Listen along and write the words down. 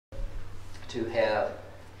to have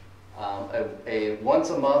a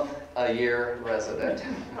once-a-month-a-year resident,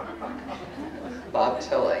 Bob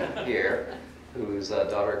Tilling here, whose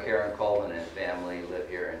daughter Karen Coleman and family live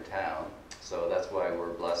here in town. So that's why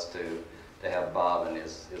we're blessed to have Bob and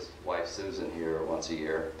his wife Susan here once a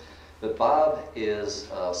year. But Bob is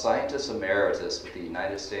a scientist emeritus with the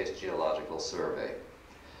United States Geological Survey.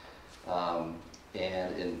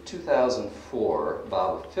 And in 2004,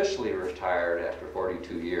 Bob officially retired after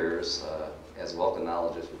 42 years as a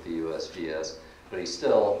volcanologist with the USGS, but he's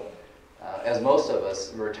still, as most of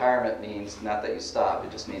us, retirement means not that you stop,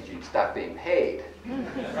 it just means you stop being paid.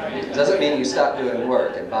 It doesn't mean you stop doing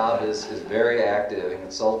work, and Bob is very active in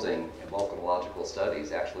consulting in volcanological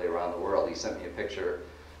studies actually around the world. He sent me a picture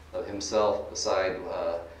of himself beside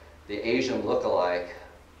the Asian look-alike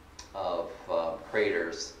of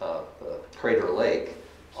craters, Crater Lake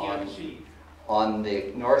on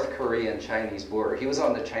the North Korean-Chinese border. He was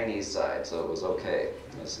on the Chinese side, so it was okay,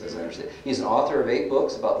 as I understand. He's an author of 8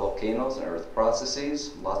 books about volcanoes and earth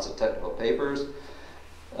processes, lots of technical papers.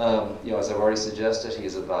 As I've already suggested,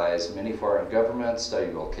 he's advised many foreign governments,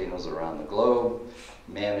 studied volcanoes around the globe,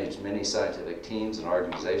 managed many scientific teams and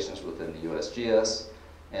organizations within the USGS,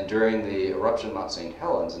 and during the eruption of Mount St.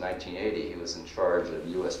 Helens in 1980, he was in charge of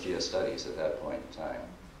USGS studies at that point in time.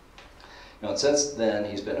 And since then,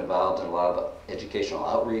 he's been involved in a lot of educational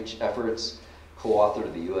outreach efforts,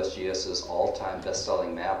 co-authored the USGS's all-time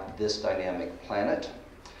best-selling map, This Dynamic Planet,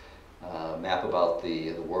 a map about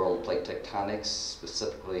the world plate tectonics,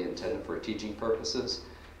 specifically intended for teaching purposes.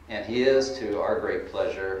 And he is, to our great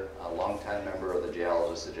pleasure, a longtime member of the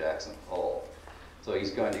Geologists at Jackson Hole. So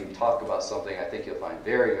he's going to talk about something I think you'll find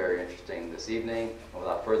very, very interesting this evening. And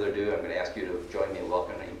without further ado, I'm going to ask you to join me in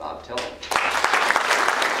welcoming Bob Tilling.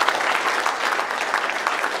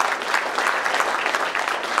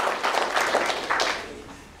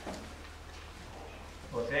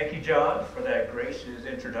 Well, thank you, John, for that gracious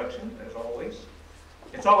introduction, as always.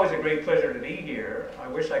 It's always a great pleasure to be here. I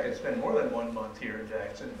wish I could spend more than 1 month here in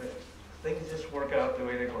Jackson, but things just work out the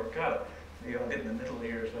way they work out. I'll get in the middle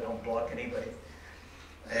here so I don't block anybody.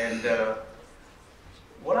 And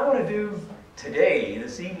what I want to do today,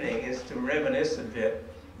 this evening, is to reminisce a bit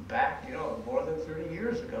back, more than 30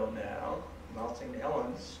 years ago now. Mount St.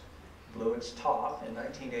 Helens blew its top in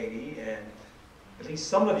 1980, and at least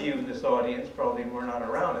some of you in this audience probably were not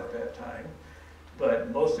around at that time,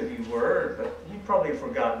 but most of you were, but you've probably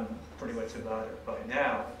forgotten pretty much about it by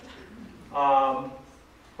now.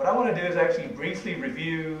 What I want to do is actually briefly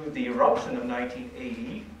review the eruption of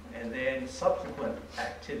 1980, and then subsequent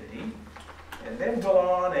activity, and then go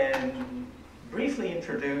on and briefly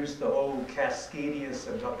introduce the whole Cascadia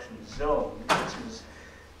subduction zone,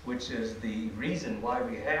 which is the reason why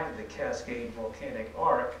we have the Cascade volcanic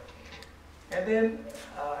arc. And then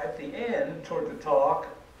at the end, toward the talk,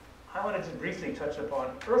 I wanted to briefly touch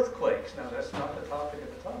upon earthquakes. Now, that's not the topic of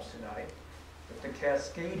the talk tonight, but the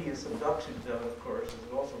Cascadia subduction zone, of course,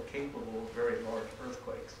 is also capable of very large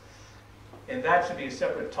earthquakes. And that should be a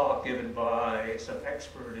separate talk given by some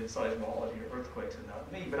expert in seismology or earthquakes and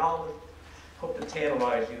not me, but I'll hope to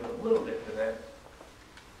tantalize you a little bit with that.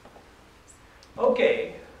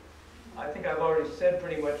 Okay, I think I've already said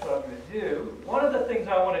pretty much what I'm going to do. One of the things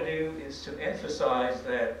I want to do is to emphasize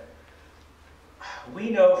that we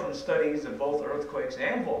know from studies of both earthquakes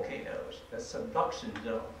and volcanoes that subduction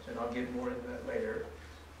zones, and I'll get more into that later,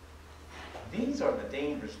 these are the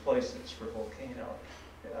dangerous places for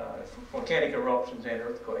volcanic eruptions and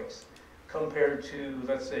earthquakes compared to,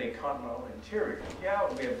 let's say, continental interior. Yeah,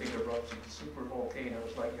 we have big eruptions, super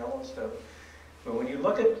volcanoes like Yellowstone, but when you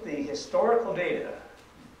look at the historical data,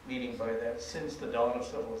 meaning by that since the dawn of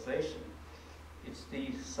civilization, it's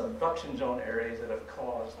these subduction zone areas that have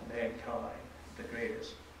caused mankind the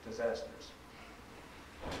greatest disasters.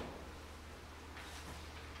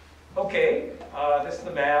 Okay, this is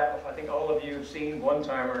the map I think all of you have seen one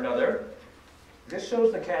time or another. This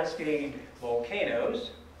shows the Cascade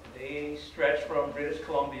Volcanoes. They stretch from British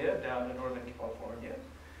Columbia down to Northern California.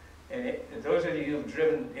 And those of you who've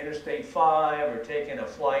driven Interstate 5 or taken a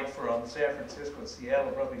flight from San Francisco to Seattle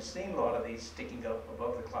have probably seen a lot of these sticking up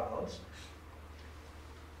above the clouds.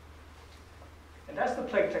 And that's the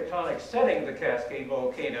plate tectonic setting of the Cascade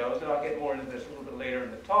Volcanoes, and I'll get more into this a little bit later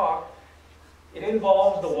in the talk. It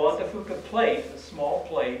involves the Juan de Fuca plate, the small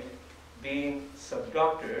plate, being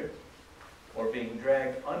subducted or being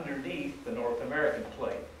dragged underneath the North American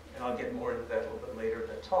plate. And I'll get more into that a little bit later in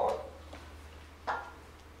the talk.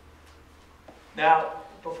 Now,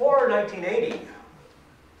 before 1980,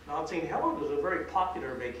 Mount St. Helens was a very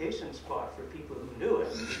popular vacation spot for people who knew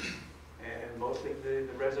it, and mostly the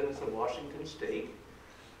residents of Washington State.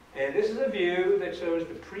 And And this is a view that shows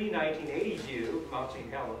the pre-1980 view of Mount St.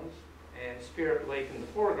 Helens and Spirit Lake in the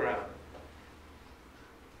foreground.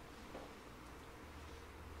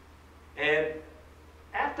 And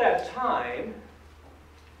at that time,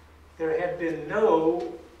 there had been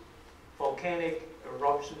no volcanic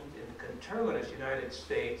eruption in the conterminous United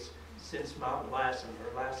States since Mount Lassen,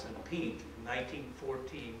 or Lassen Peak, in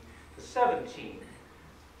 1914 to 17.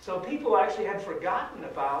 So people actually had forgotten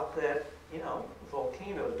about that, you know,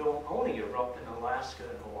 volcanoes don't only erupt in Alaska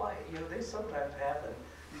and Hawaii. You know, they sometimes happen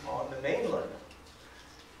on the mainland.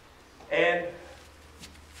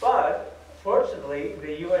 But fortunately,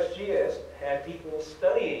 the USGS had people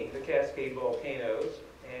studying the Cascade volcanoes,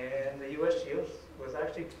 and the USGS was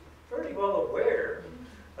actually pretty well aware,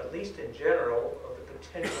 at least in general, of the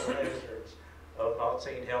potential hazards of Mount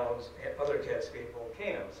St. Helens and other Cascade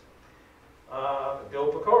volcanoes.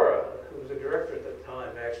 Bill Pecora, who was the director at the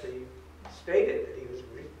time, actually stated that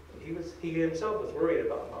he himself was worried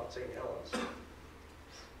about Mount St. Helens.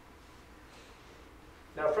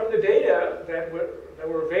 Now, from the data that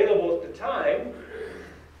were available at the time,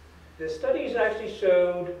 the studies actually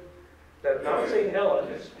showed that Mount St.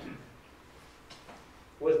 Helens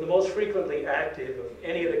was the most frequently active of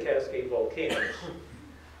any of the Cascade volcanoes.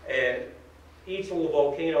 And each little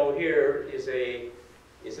volcano here is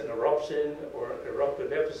an eruption or an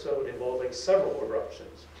eruptive episode involving several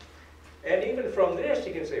eruptions. And even from this,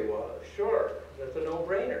 you can say, well, sure, that's a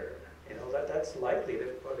no-brainer. You know, that's likely to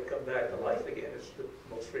probably come back to life again. It's the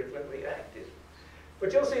most frequently active.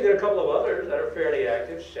 But you'll see there are a couple of others that are fairly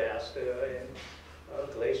active, Shasta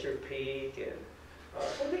and Glacier Peak, and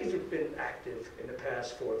some of these have been active in the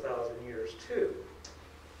past 4,000 years too.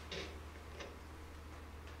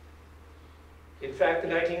 In fact,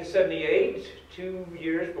 in 1978, 2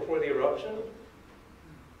 years before the eruption,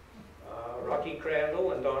 Rocky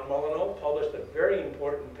Crandall and Don Molyneux published a very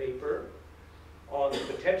important paper on the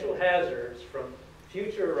potential hazards from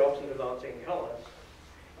future eruptions of Mount St. Helens,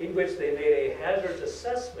 in which they made a hazards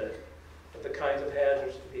assessment of the kinds of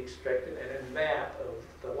hazards to be expected and a map of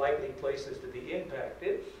the likely places to be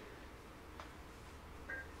impacted.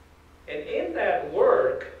 And in that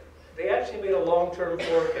work, they actually made a long-term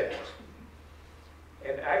forecast.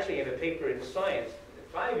 And actually in a paper in Science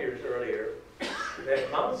 5 years earlier,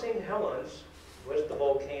 that Mount St. Helens was the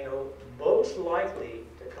volcano most likely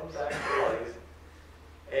to come back to life.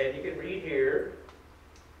 And you can read here,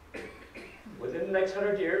 within the next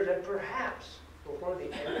 100 years, and perhaps before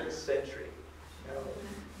the end of the century. Now,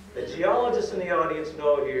 the geologists in the audience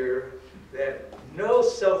know here that no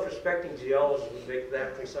self-respecting geologist would make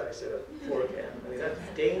that precise a forecast. I mean, that's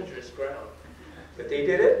dangerous ground. But they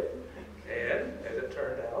did it, and as it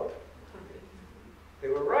turned out, they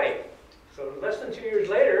were right. So less than 2 years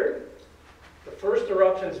later, the first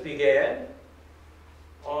eruptions began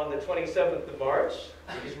on the 27th of March.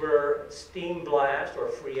 These were steam blast or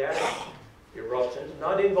phreatic eruptions,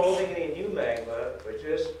 not involving any new magma, but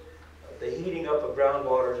just the heating up of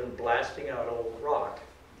groundwaters and blasting out old rock.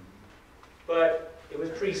 But it was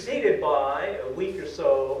preceded by a week or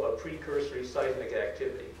so of precursory seismic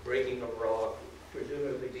activity, breaking of rock,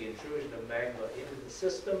 presumably the intrusion of magma into the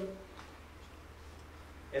system.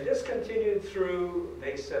 And this continued through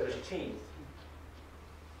May 17th.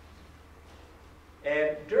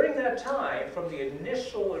 And during that time, from the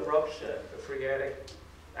initial eruption, the phreatic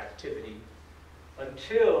activity,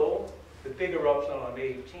 until the big eruption on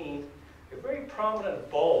May 18th, a very prominent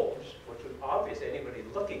bulge, which was obvious to anybody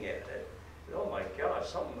looking at it. Oh my gosh,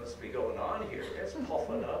 something must be going on here. It's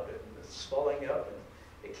puffing up and it's swelling up, and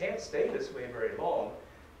it can't stay this way very long.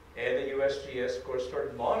 And the USGS, of course,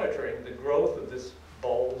 started monitoring the growth of this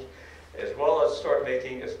bulge, as well as start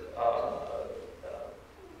making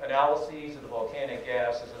analyses of the volcanic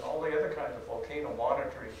gases and all the other kinds of volcano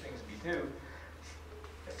monitoring things we do,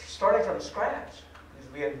 starting from scratch,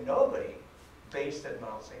 because we had nobody based at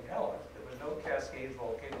Mount St. Helens. There was no Cascades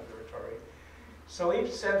Volcano Observatory. So we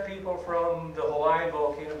sent people from the Hawaiian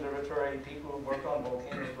Volcano Observatory, people who worked on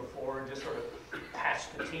volcanoes before, and just sort of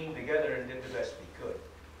patched the team together and did the best we could.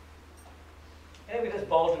 Anyway, this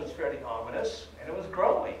bulge was fairly ominous, and it was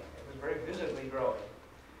growing. It was very visibly growing.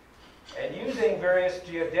 And using various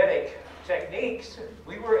geodetic techniques,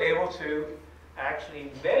 we were able to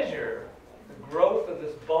actually measure the growth of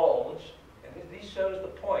this bulge, and this shows the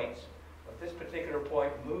points of this particular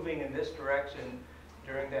point moving in this direction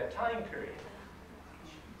during that time period.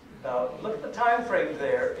 Now, look at the time frame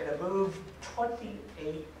there, and it moved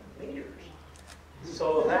 28 meters.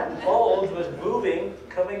 So that bulge was moving,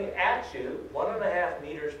 coming at you 1.5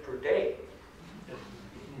 meters per day.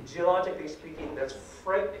 Geologically speaking, that's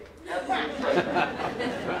frightening. Absolutely frightening.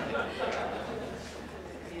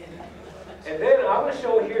 And then I'm going to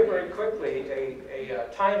show here very quickly a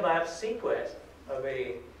time-lapse sequence of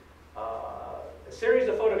a series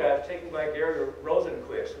of photographs taken by Gary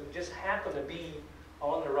Rosenquist, who just happened to be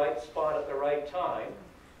on the right spot at the right time.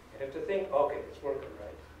 And if to think, okay, it's working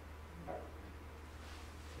right.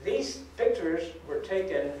 These pictures were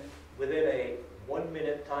taken within a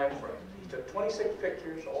 1-minute time frame. He took 26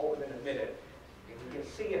 pictures, all within a minute. And you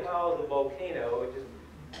can see how the volcano is just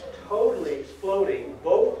totally exploding,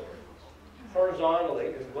 both horizontally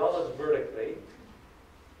as well as vertically.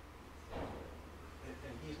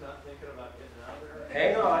 And he's not thinking about getting out of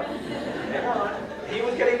there? Hang on, hang on. He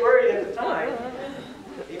was getting worried at the time.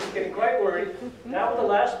 He was getting quite worried. That was the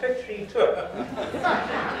last picture he took.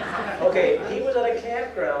 Okay, he was at a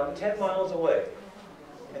campground 10 miles away.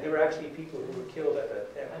 And there were actually people who were killed at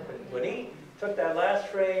that time. But when he took that last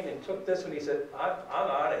frame and took this one, he said, I'm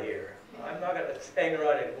out of here. I'm not going to hang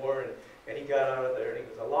around anymore. And he got out of there and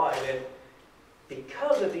he was alive. And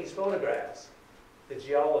because of these photographs, the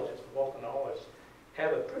geologists, the volcanologists,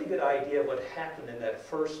 have a pretty good idea of what happened in that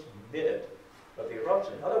first minute of the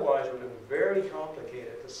eruption. Otherwise, it would have been very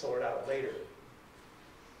complicated to sort out later.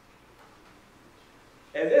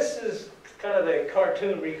 And this is kind of a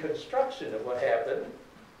cartoon reconstruction of what happened.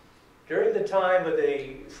 During the time of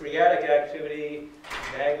the phreatic activity,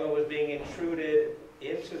 magma was being intruded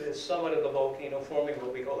into the summit of the volcano, forming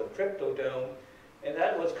what we call a cryptodome, and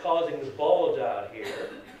that was causing the bulge out here.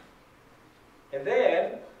 And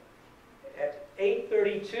then, at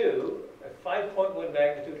 8:32, a 5.1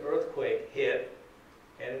 magnitude earthquake hit,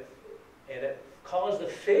 and it caused the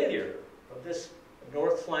failure of this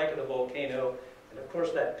north flank of the volcano. And of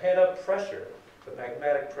course, that pent-up pressure, the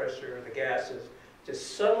magmatic pressure, the gases,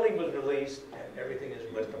 just suddenly was released, and everything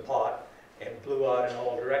just went to pot and blew out in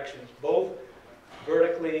all directions, both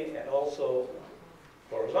vertically and also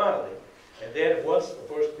horizontally. And then once, of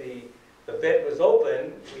course, the vent was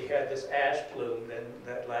open, we had this ash plume, and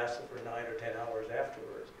that lasted for 9 or 10 hours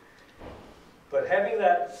afterwards. But having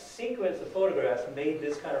that sequence of photographs made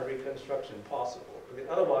this kind of reconstruction possible. Because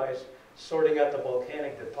otherwise, sorting out the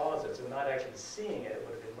volcanic deposits and not actually seeing it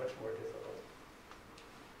would have been much more difficult.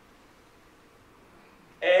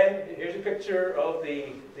 And here's a picture of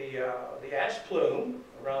the ash plume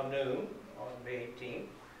around noon on May 18th.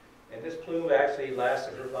 And this plume actually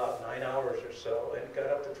lasted for about 9 hours or so and got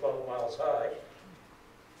up to 12 miles high.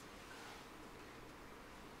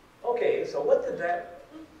 Okay, so what did that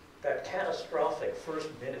catastrophic first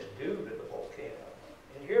minute do to the volcano?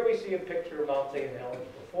 And here we see a picture of Mount St. Helens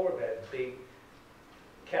before that big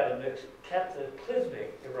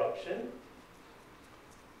cataclysmic eruption.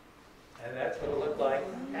 And that's what it looked like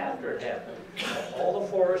after it happened. All the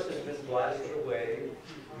forest has been blasted away.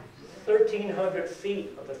 1,300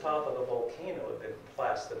 feet of the top of the volcano had been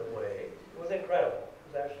blasted away. It was incredible.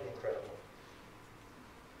 It was actually incredible.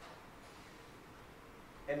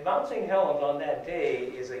 And Mount St. Helens on that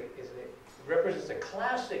day represents a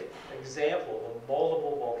classic example of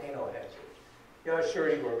multiple volcano hazards. You know, I assure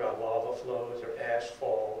you we've got lava flows or ash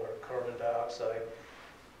fall or carbon dioxide.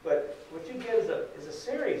 But what you get is a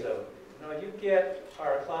series of them. You know, you get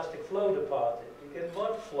pyroclastic flow deposit. You get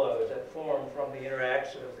mud flows that form from the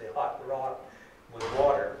interaction of the hot rock with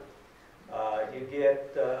water. You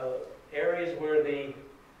get areas where the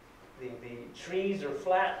trees are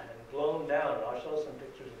flattened and blown down. And I'll show some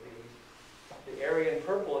pictures of these. The area in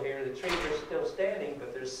purple here, the trees are still standing,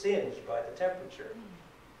 but they're singed by the temperature.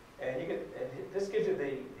 And this gives you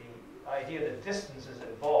the idea of the distances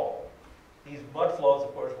involved. These mud flows,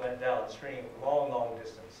 of course, went downstream, long, long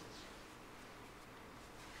distances.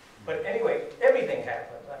 But anyway, everything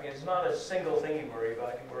happens. I mean, it's not a single thing you worry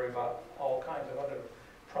about. You worry about all kinds of other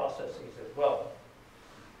processes as well.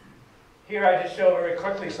 Here I just show very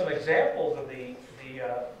quickly some examples of the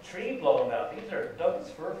tree blown out. These are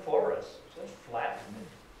Douglas fir forests, just flattened.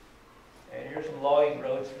 And here's some logging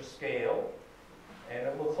roads for scale. And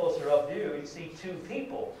a little closer up view, you see 2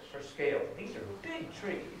 people for scale. These are big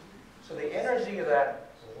trees. So the energy of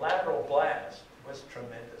that lateral blast was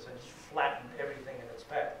tremendous and just flattened everything in its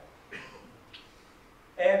path.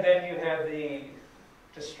 And then you have the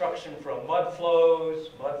destruction from mud flows.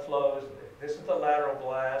 This is the lateral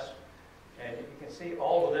blast. And you can see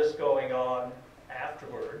all of this going on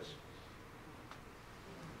afterwards.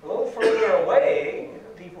 A little further away,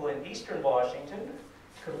 people in eastern Washington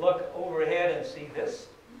could look overhead and see this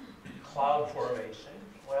cloud formation.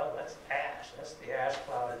 Well, that's ash. That's the ash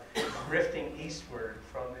cloud drifting eastward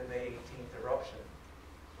from the May 18th eruption.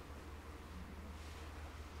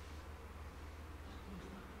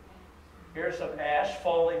 Here's some ash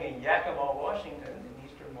falling in Yakima, Washington, in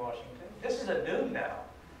eastern Washington. This is at noon now.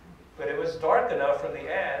 But it was dark enough from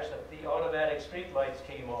the ash that the automatic street lights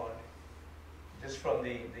came on, just from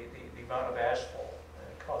the amount of asphalt. And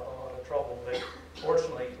it caused a lot of trouble, but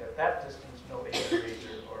fortunately, at that distance, no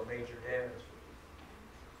major damage.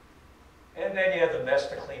 And then you have the mess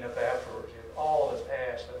to clean up afterwards. You have all this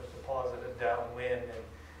ash that was deposited downwind, and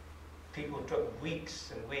people took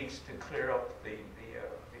weeks and weeks to clear up the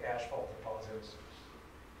asphalt deposits.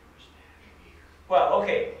 Well,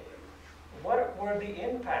 okay. What were the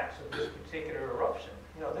impacts of this particular eruption?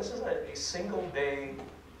 You know, this is a single-day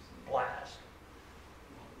blast.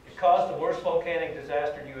 It caused the worst volcanic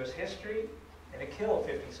disaster in U.S. history, and it killed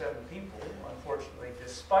 57 people, unfortunately,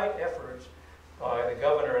 despite efforts by the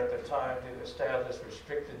governor at the time to establish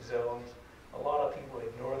restricted zones. A lot of people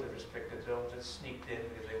ignored the restricted zones and sneaked in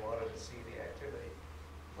because they wanted to see the activity.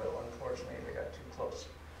 Well, unfortunately, they got too close.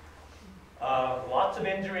 Lots of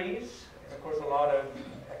injuries, and of course a lot of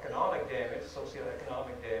economic damage,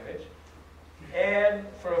 socioeconomic damage. And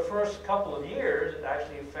for the first couple of years, it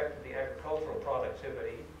actually affected the agricultural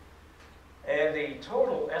productivity. And the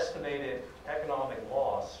total estimated economic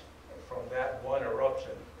loss from that one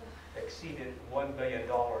eruption exceeded $1 billion in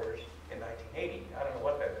 1980. I don't know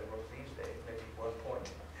what that is worth these days, maybe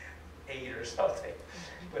 1.8 or something.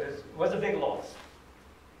 But it was a big loss.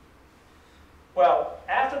 Well,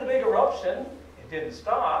 after the big eruption, it didn't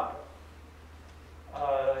stop.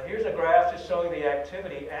 Here's a graph just showing the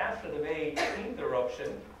activity after the May 18th eruption.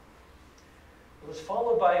 It was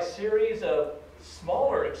followed by a series of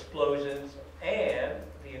smaller explosions and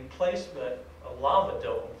the emplacement of lava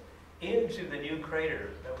domes into the new crater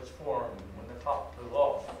that was formed when the top blew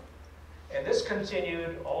off. And this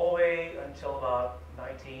continued all the way until about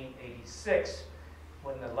 1986,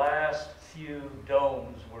 when the last few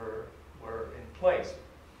domes were in place.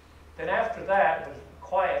 Then after that, it was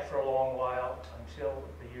quiet for a long while until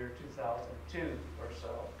the year 2002 or so.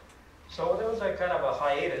 So there was a kind of a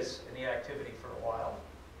hiatus in the activity for a while.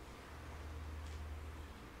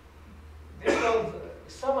 This shows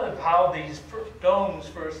some of how these domes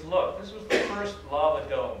first looked. This was the first lava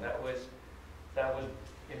dome that was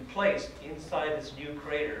in place inside this new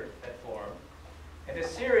crater that formed. And a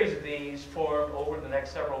series of these formed over the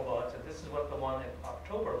next several months, and this is what the one in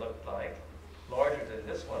October looked like, larger than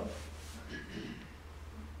this one.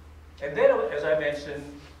 And then, as I mentioned,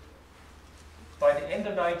 by the end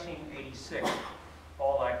of 1986,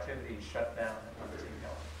 all activity shut down at Mount St.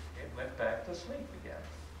 Helens. It went back to sleep again.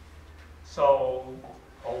 So,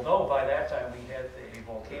 although by that time we had the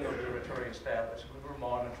Volcano Observatory established, we were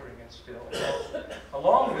monitoring it still.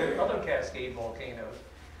 Along with other Cascade volcanoes,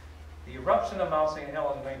 the eruption of Mount St.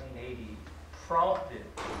 Helens in 1980 prompted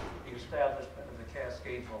the establishment of the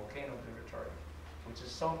Cascades Volcano Observatory, which is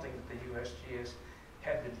something that the USGS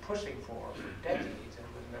had been pushing for decades and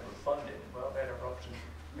was never funded. Well, that eruption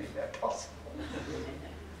made that possible.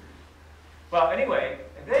 Well, anyway,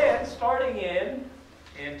 and then starting in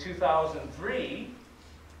 2003,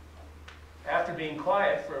 after being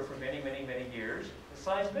quiet for many, many, many years, the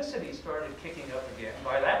seismicity started kicking up again.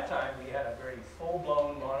 By that time, we had a very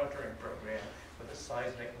full-blown monitoring program with a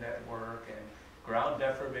seismic network and ground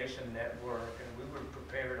deformation network, and we were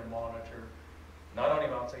prepared to monitor not only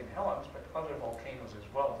Mount St. Helens, but other volcanoes as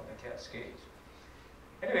well in the Cascades.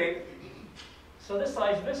 Anyway, so this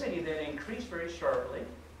seismicity then increased very sharply,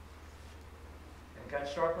 and got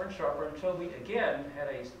sharper and sharper until we again had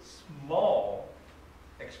a small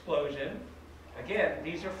explosion. Again,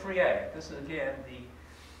 these are phreatic. This is again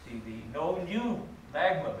no new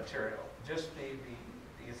magma material, just the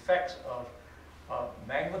effects of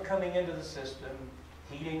magma coming into the system,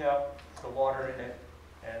 heating up the water in it,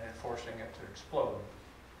 and then forcing it to explode.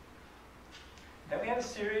 Then we had a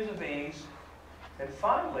series of these, and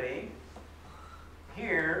finally,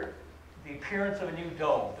 here, the appearance of a new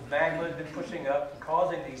dome. The magma had been pushing up and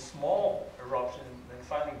causing these small eruptions, and then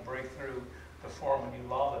finally break through to form a new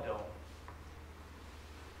lava dome.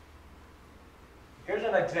 Here's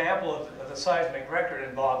an example of the seismic record,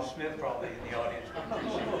 and Bob Smith probably in the audience.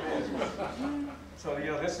 So,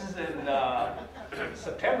 you know, this is in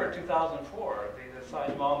September 2004. The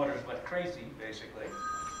seismometers went crazy, basically.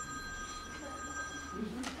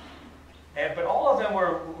 But all of them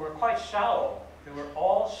were quite shallow. They were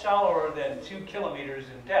all shallower than 2 kilometers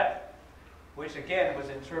in depth, which again was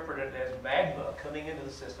interpreted as magma coming into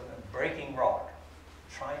the system and breaking rock,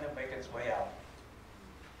 trying to make its way out.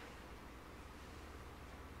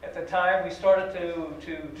 At the time, we started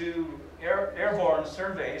to do airborne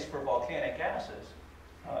surveys for volcanic gases,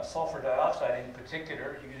 sulfur dioxide in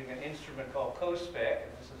particular, using an instrument called COSPEC,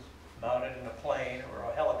 and this is mounted in a plane or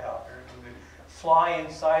a helicopter. We would fly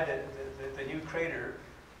inside the new crater,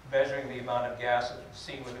 measuring the amount of gases,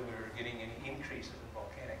 seeing whether we were we're getting any increases in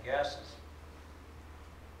volcanic gases.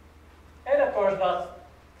 And of course,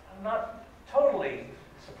 not totally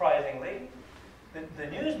surprisingly, the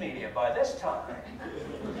news media by this time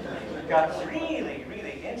got really,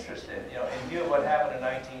 really interested, in view of what happened in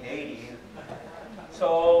 1980.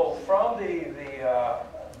 So from the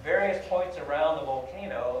various points around the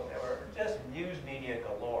volcano, there were just news media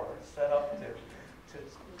galore set up to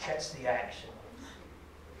catch the action.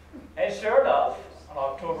 And sure enough, on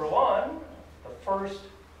October 1, the first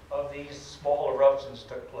of these small eruptions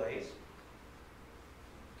took place.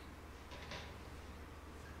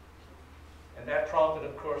 And that prompted,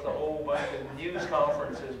 of course, a whole bunch of news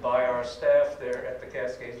conferences by our staff there at the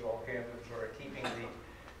Cascades Volcano Observatory, keeping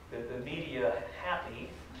the media happy.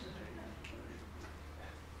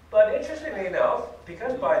 But interestingly enough,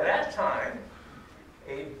 because by that time,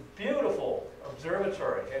 a beautiful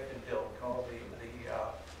observatory had been built called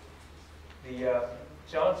the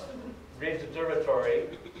Johnson Ridge Observatory,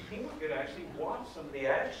 people could actually watch some of the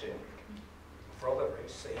action from a very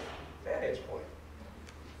safe vantage point.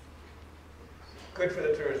 Good for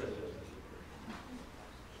the tourism business.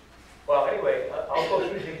 Well, anyway, I'll go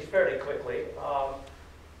through these fairly quickly.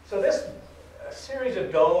 So this series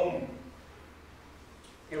of dome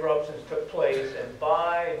eruptions took place, and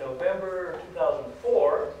by November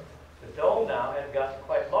 2004, the dome now had gotten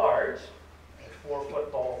quite large, 4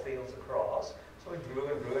 football fields across. So it grew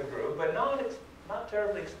and grew and grew, but not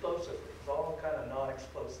terribly explosive. It was all kind of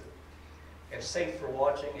non-explosive and safe for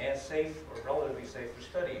watching and safe, or relatively safe for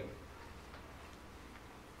studying.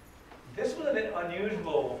 This was an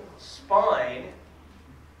unusual spine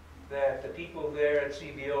that the people there at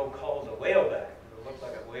CBO called a whaleback. It looked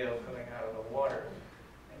like a whale coming out of the water.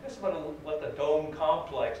 And this is what the dome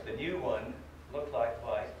complex, the new one, looked like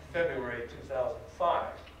by February 2005.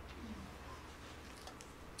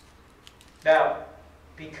 Now,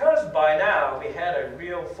 because by now we had a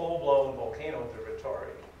real full-blown volcano observatory,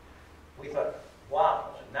 we thought,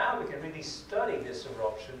 wow, now we can really study this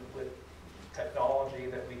eruption with technology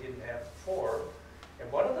that we didn't have before.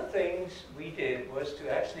 And one of the things we did was to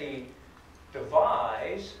actually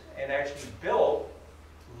devise and actually build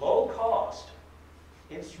low-cost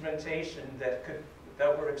instrumentation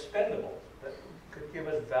that were expendable, that could give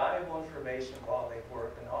us valuable information while they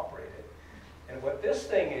worked and operated. And what this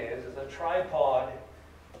thing is a tripod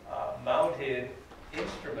mounted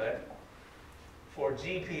instrument for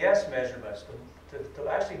GPS measurements to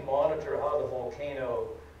actually monitor how the volcano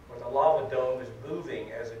or the lava dome is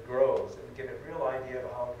moving as it grows, and get a real idea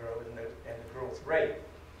of how it grows and the growth rate.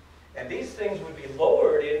 And these things would be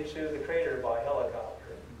lowered into the crater by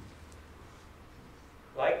helicopter,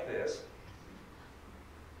 like this.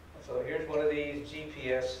 So here's one of these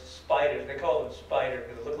GPS spiders. They call them spiders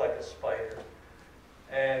because it looked like a spider.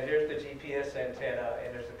 And here's the GPS antenna,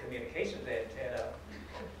 and there's the communications antenna.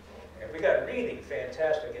 And we got really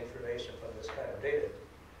fantastic information from this kind of data.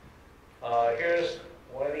 Here's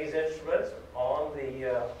one of these instruments on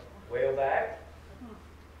the whaleback.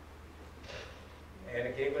 And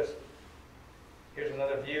it gave us, here's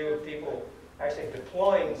another view of people actually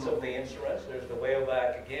deploying some of the instruments. There's the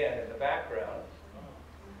whaleback again in the background.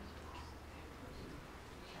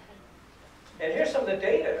 And here's some of the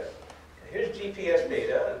data. Here's GPS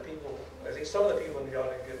data. And people, I think some of the people in the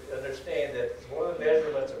audience understand that one of the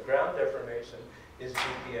measurements of ground deformation is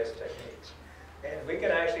GPS techniques. And we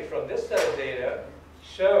can actually, from this set of data,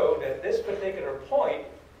 show that this particular point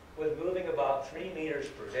was moving about 3 meters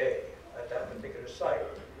per day at that particular site.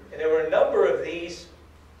 And there were a number of these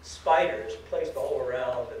spiders placed all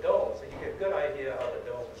around the dome, so you get a good idea how the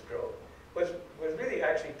dome was growing. Was really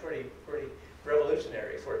actually pretty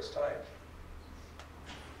revolutionary for its time.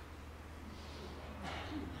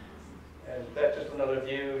 And that's just another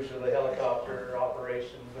view of the helicopter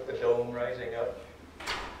operation with the dome rising up.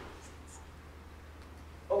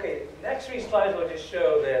 Okay, next 3 slides will just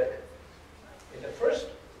show that in the first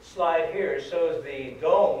slide here shows the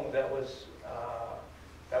dome that was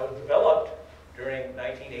developed during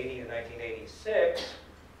 1980 and 1986.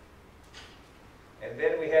 And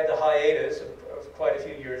then we had the hiatus of quite a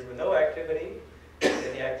few years with no activity.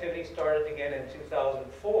 And the activity started again in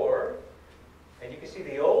 2004. And you can see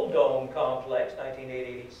the old dome complex,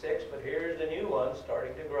 1986, but here's the new one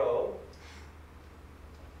starting to grow.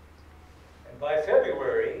 And by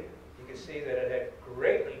February, you can see that it had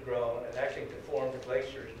greatly grown and actually deformed the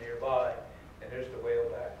glaciers nearby. And there's the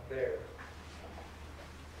whaleback there.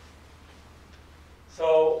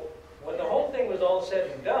 So when the whole thing was all said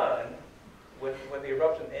and done, when the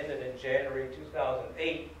eruption ended in January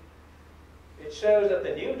 2008, it shows that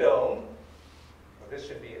the new dome, well, this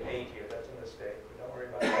should be an 8 here, that's a mistake, but don't worry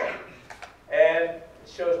about that. And it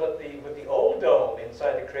shows what the old dome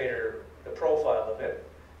inside the crater, the profile of it,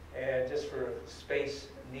 and just for space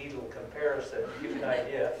needle comparison, to give you an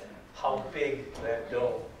idea how big that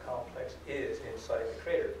dome complex is inside the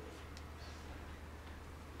crater.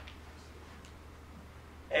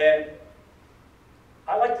 And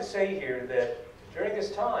I like to say here that during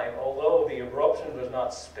this time, although the eruption was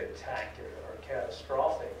not spectacular or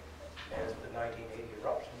catastrophic as the 1980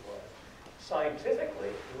 eruption was, scientifically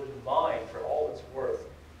it was mined for all it's worth.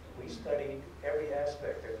 We studied every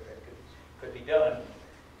aspect that could be done.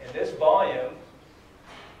 And this volume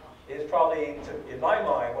is probably, in my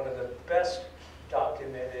mind, one of the best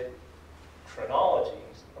documented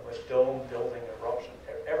chronologies of a dome building eruption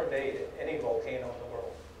ever made in any volcano in the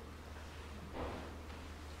world.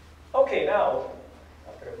 Okay, now,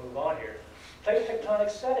 I'm going to move on here. Plate tectonic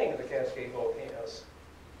setting of the Cascade volcanoes.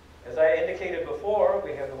 As I indicated before,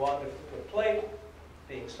 we have the Juan de Fuca plate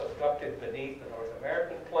being subducted beneath the North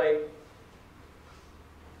American plate.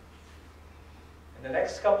 In the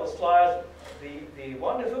next couple of slides, the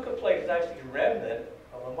Juan de Fuca plate is actually a remnant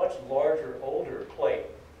of a much larger, older plate.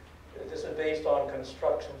 This is based on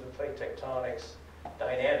constructions of plate tectonics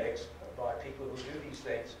dynamics by people who do these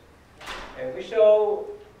things. And we show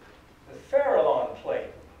the Farallon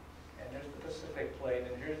plate, and there's the Pacific plate,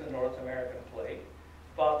 and here's the North American plate,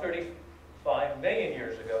 about 35 million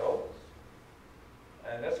years ago.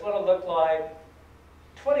 And that's what it looked like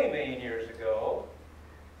 20 million years ago.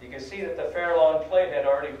 You can see that the Farallon plate had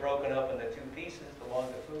already broken up into two pieces, the Juan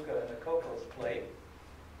de Fuca and the Cocos plate.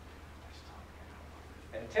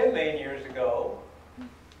 And 10 million years ago,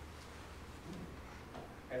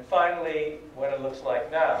 and finally, what it looks like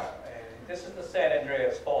now. And this is the San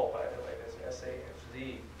Andreas Fault, by the way, this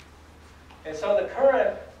SAFZ. And so the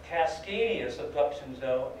current Cascadia subduction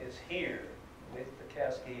zone is here with the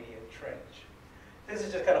Cascadia Trench. This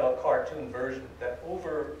is just kind of a cartoon version that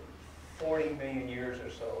over 40 million years or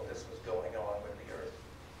so this was going on with the Earth.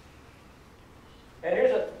 And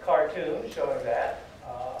here's a cartoon showing that.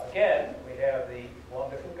 Again, we have the Juan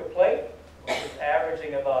de Fuca plate, which is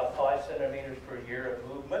averaging about 5 centimeters per year of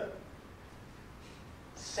movement,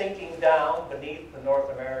 sinking down beneath the North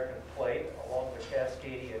American plate along the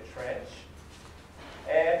Cascadia Trench,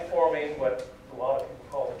 and forming what a lot of people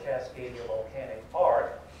call the Cascadia volcanic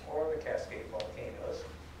arc, or the Cascade Volcanoes.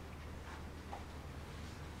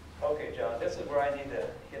 Okay, John, this is where I need to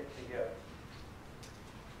hit the...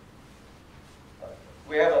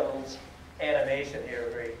 we have a little animation here,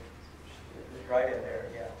 right in there,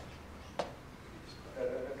 yeah.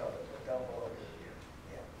 Down below here,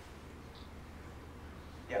 yeah.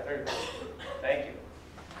 Yeah, there you go. Thank you.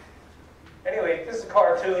 Anyway, this is a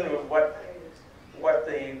cartoon of what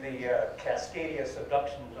the Cascadia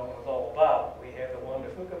subduction zone is all about. We have the Juan de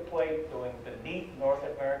Fuca plate going beneath North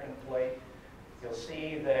American plate. You'll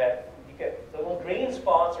see that you get the little green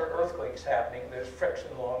spots are earthquakes happening. There's friction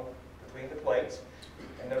along between the plates.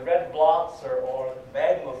 And the red blots are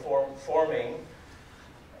magma forming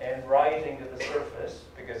and rising to the surface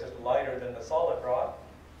because it's lighter than the solid rock.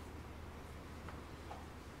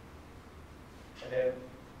 And then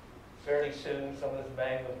fairly soon some of this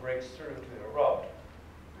magma breaks through to erupt.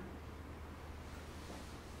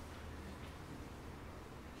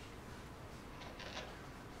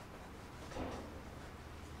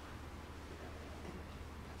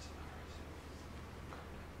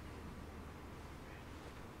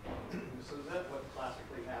 So is that what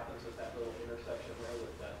classically happens at that little intersection there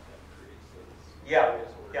with that creates those Yeah, areas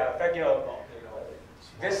where yeah. In fact, you know, volcano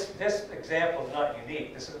this example is not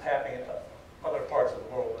unique. This is happening in other parts of the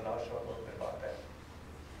world, and I'll show a little bit about that.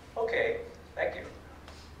 Okay, thank you.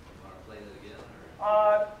 Want to play that again?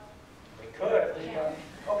 Or? We could.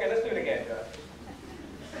 Okay, let's do it again, John.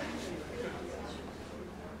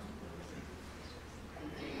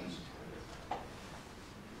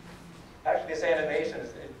 Actually, this animation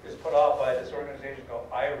is put out by this organization called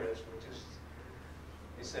IRIS, which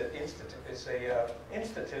is an institute. It's a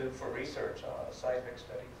institute for research on seismic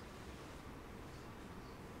studies.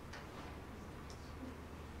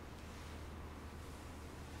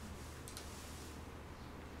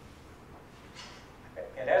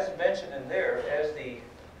 And as mentioned in there, as the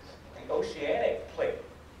oceanic plate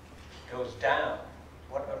goes down,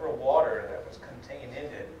 whatever water that was contained in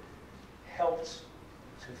it helps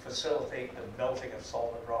to facilitate the melting of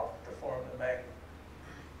solid rock to form the magma.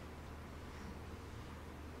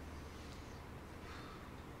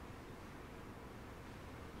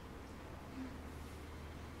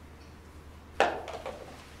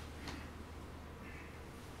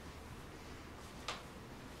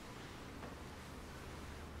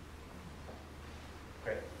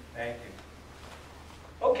 Great, thank you.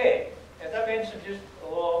 Okay, as I mentioned just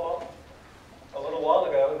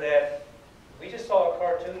that we just saw a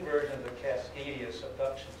cartoon version of the Cascadia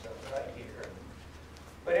subduction zone right here.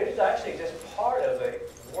 But it is actually just part of a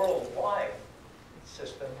worldwide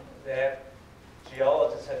system that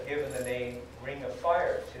geologists have given the name Ring of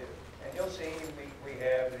Fire to. And you'll see we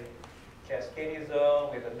have the Cascadia zone,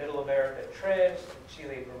 we have the Middle America Trench, the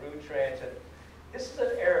Chile-Peru Trench. And this is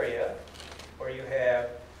an area where you have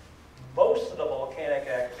most of the volcanic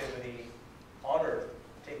activity on Earth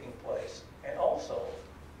taking place, and also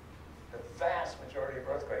the vast majority of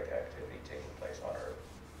earthquake activity taking place on Earth.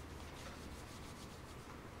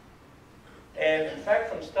 And in fact,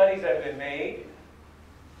 from studies that have been made,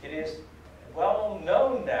 it is well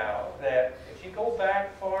known now that if you go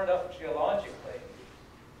back far enough geologically,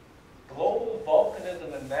 global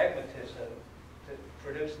volcanism and magmatism to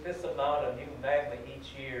produce this amount of new magma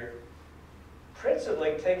each year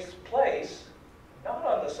principally takes place not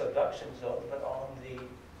on the subduction zone, but on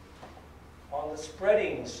the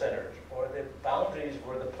spreading centers, or the boundaries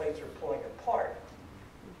where the plates are pulling apart.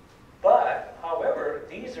 But, however,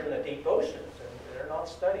 these are in the deep oceans, and they're not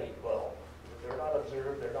studied well. They're not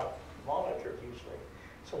observed, they're not monitored usually.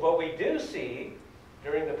 So what we do see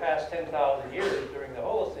during the past 10,000 years, during the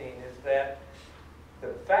Holocene, is that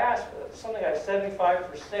the vast, something like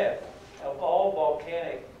 75% of all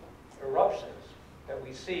volcanic eruptions that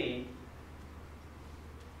we see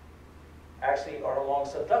actually are along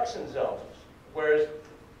subduction zones, whereas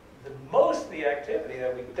most of the activity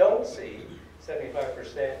that we don't see,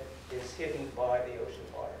 75%, is hidden by the ocean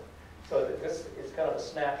water. So this is kind of a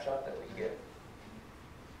snapshot that we get.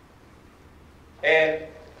 And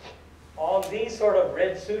on these sort of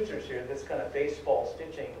red sutures here, this kind of baseball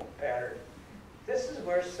stitching pattern, this is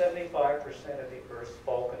where 75% of the Earth's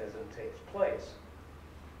volcanism takes place.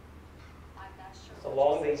 It's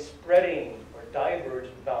along these spreading or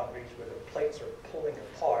divergent boundaries where the plates are pulling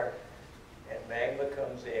apart and magma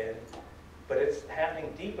comes in, but it's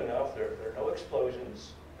happening deep enough, there are no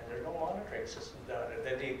explosions, and there's no monitoring system down there.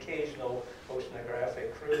 Then the occasional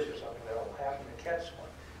oceanographic cruise or something that will happen to catch one.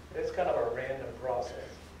 But it's kind of a random process.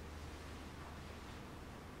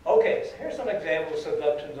 Okay, so here's some examples of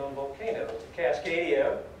subduction zone volcanoes.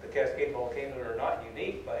 Cascadia, the Cascade Volcanoes are not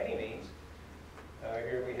unique by any means.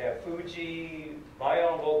 Here we have Fuji,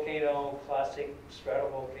 Mayon volcano, classic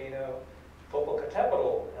stratovolcano,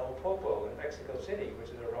 Popocatépetl, El Popo in Mexico City, which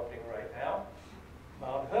is erupting right now.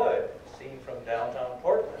 Mount Hood, seen from downtown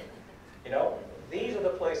Portland. You know, these are the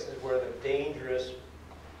places where the dangerous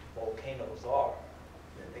volcanoes are.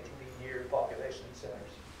 They can be near population centers.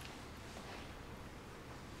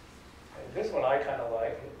 And this one I kind of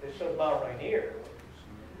like. This shows Mount Rainier,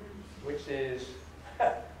 which is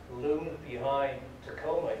loomed behind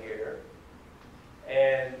Tacoma here.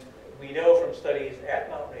 And we know from studies at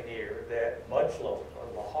Mount Rainier that mudflows or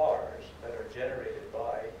lahars that are generated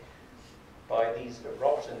by these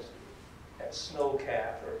eruptions at snow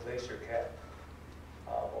cap or glacier cap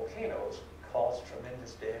volcanoes cause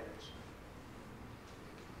tremendous damage.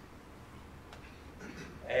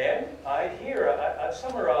 And I've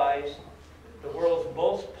summarized the world's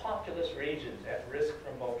most populous regions at risk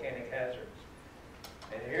from volcanic hazards.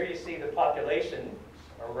 And here you see the population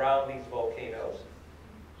around these volcanoes.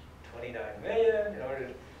 29 million, in order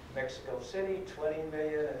to Mexico City, 20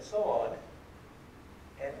 million, and so on.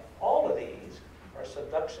 And all of these are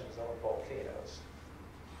subduction zone volcanoes.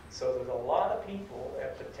 So there's a lot of people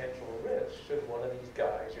at potential risk should one of these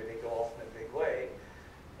guys really go off in a big way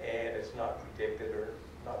and it's not predicted or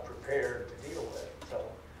not prepared to deal with. So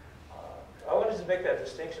I wanted to make that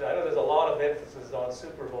distinction. I know there's a lot of emphasis on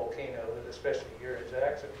super volcanoes, especially here in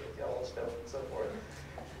Jackson, Yellowstone and so forth.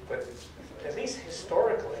 But at least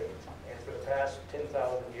historically, and for the past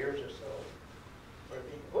 10,000 years or so,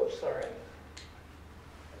 whoops, sorry, I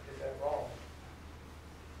did that wrong.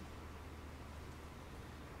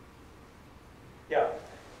 Yeah,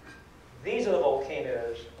 these are the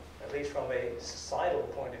volcanoes, at least from a societal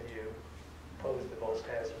point of view, pose the most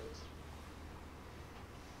hazards.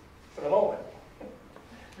 For the moment.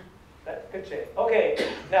 That could change. Okay,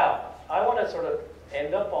 now, I want to sort of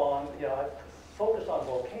end up on, I've focused on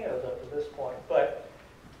volcanoes up to this point, but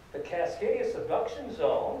the Cascadia subduction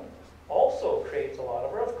zone also creates a lot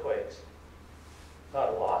of earthquakes. Not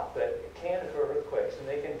a lot, but it can occur earthquakes, and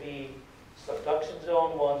they can be subduction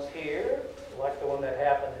zone ones here, like the one that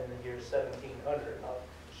happened in the year 1700. I'll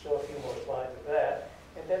show a few more slides of that.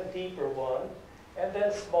 And then deeper ones, and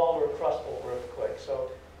then smaller crustal earthquakes.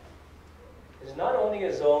 So it's not only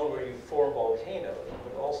a zone where you form volcanoes,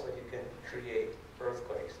 but also you can create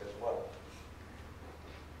earthquakes as well.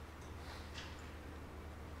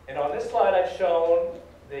 And on this slide I've shown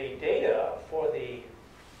the data for the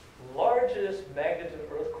largest magnitude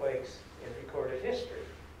earthquakes in recorded history.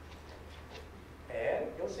 And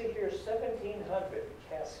you'll see here 1700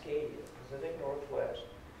 Cascadia, Pacific Northwest.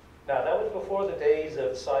 Now, that was before the days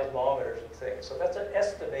of seismometers and things, so that's an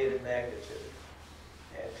estimated magnitude.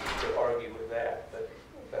 And people argue with that, but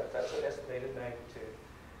that's an estimated magnitude.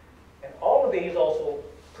 And all of these also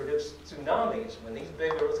produce tsunamis. When these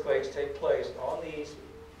big earthquakes take place on these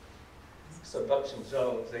subduction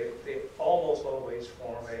zones, they almost always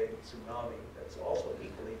form a tsunami that's also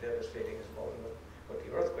equally devastating as what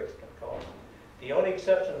the earthquakes can cause. The only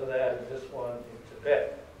exception to that is this one in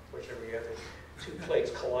Tibet, which are we have the two plates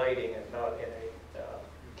colliding and not in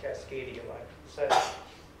a Cascadia-like setting.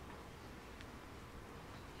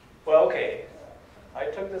 Well, okay, I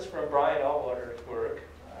took this from Brian Allwater's work.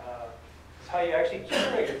 It's how you actually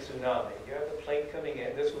generate a tsunami. You have the plate coming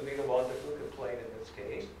in. This would be the Wanda-Fuka plate in this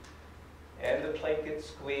case. And the plate gets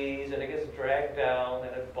squeezed and it gets dragged down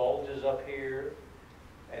and it bulges up here.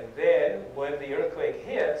 And then when the earthquake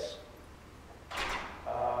hits,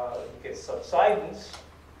 you get subsidence,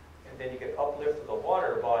 and then you get uplift of the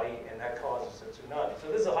water body, and that causes a tsunami.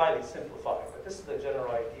 So this is highly simplified, but this is the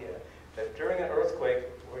general idea, that during an earthquake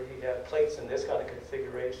where you have plates in this kind of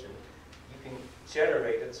configuration, you can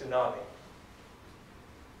generate a tsunami.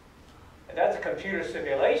 And that's a computer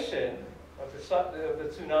simulation of the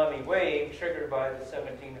tsunami wave triggered by the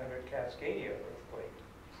 1700 Cascadia earthquake.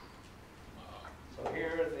 So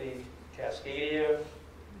here are the Cascadia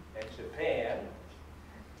and Japan.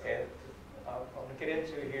 And I'm going to get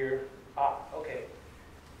into here. Okay.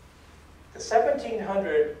 The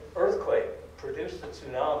 1700 earthquake produced a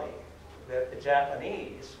tsunami that the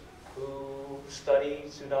Japanese, who study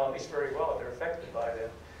tsunamis very well, they're affected by them,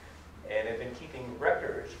 and have been keeping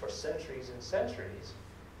records for centuries and centuries.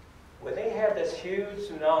 When they had this huge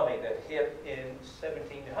tsunami that hit in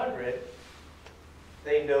 1700,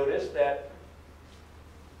 they noticed that,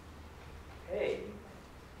 hey,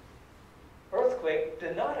 earthquake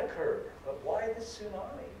did not occur, but why the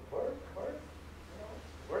tsunami?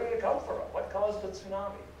 Where did it come from? What caused the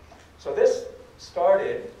tsunami? So this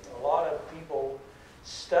started a lot of people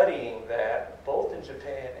studying that, both in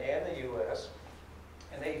Japan and the U.S.,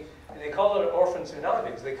 and they call it an orphan tsunami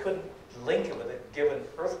because they couldn't link it with a given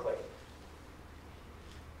earthquake.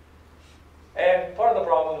 And part of the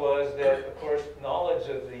problem was that, of course, knowledge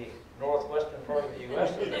of the northwestern part of the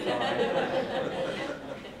U.S. at the time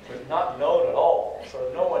was not known at all.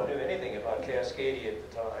 So no one knew anything about Cascadia at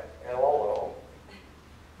the time, at all.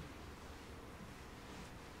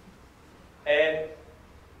 And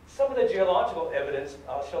some of the geological evidence,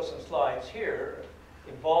 I'll show some slides here,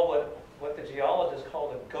 involve what the geologists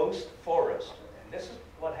call a ghost forest. And this is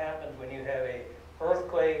what happens when you have an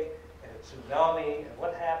earthquake and a tsunami, and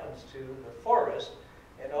what happens to the forest,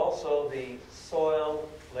 and also the soil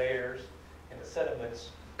layers and the sediments,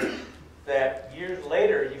 that years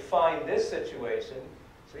later you find this situation.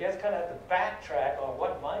 So you have to kind of have to backtrack on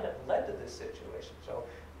what might have led to this situation. So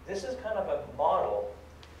this is kind of a model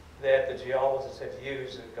that the geologists have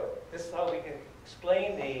used to go, this is how we can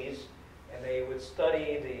explain these, and they would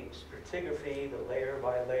study the stratigraphy, the layer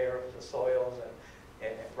by layer of the soils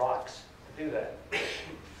and rocks to do that.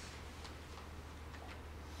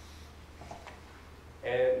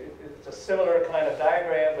 And it's a similar kind of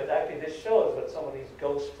diagram, but actually this shows what some of these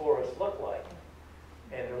ghost forests look like.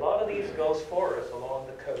 And there are a lot of these ghost forests along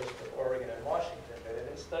the coast of Oregon and Washington that have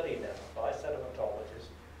been studied now by sedimentologists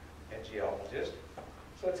and geologists.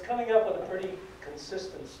 So it's coming up with a pretty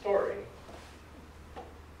consistent story.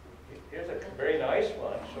 Here's a very nice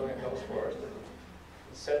one showing a ghost forest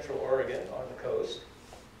in central Oregon on the coast.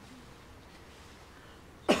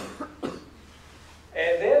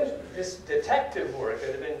 And then this detective work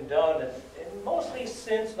that had been done, and mostly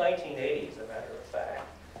since 1980, as a matter of fact,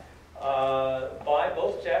 by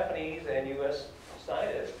both Japanese and U.S.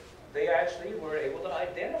 scientists, they actually were able to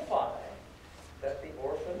identify that the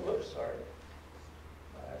orphan, whoops, sorry.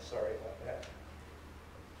 I'm sorry about that.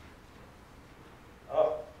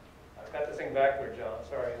 Oh, I've got this thing backward, John,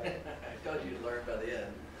 sorry. I told you to learn by the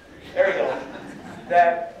end. There we go.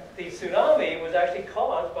 That the tsunami was actually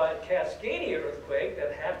caused by a Cascadia earthquake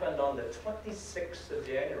that happened on the 26th of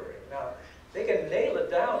January. Now, they can nail it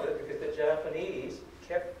down because the Japanese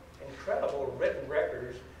kept incredible written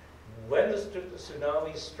records when the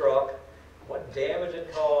tsunami struck, what damage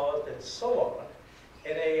it caused, and so on.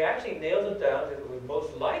 And they actually nailed it down that it was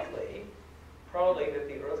most likely, probably that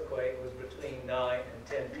the earthquake was between 9 and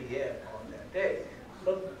 10 p.m. on that day.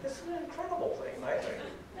 But this is an incredible thing, I think.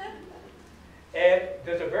 And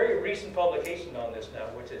there's a very recent publication on this now,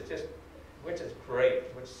 which is great,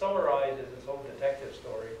 which summarizes this whole detective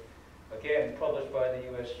story again, published by the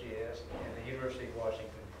USGS and the University of Washington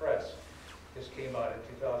Press. This came out in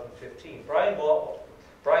 2015. Brian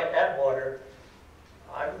Atwater,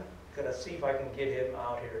 I'm going to see if I can get him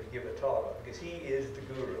out here to give a talk, because he is the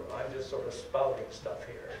guru. I'm just sort of spouting stuff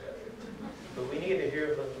here. But we need to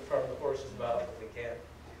hear from the horse's mouth if we can.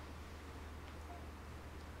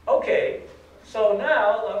 Okay, so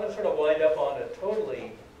now I'm going to sort of wind up on a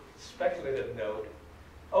totally speculative note.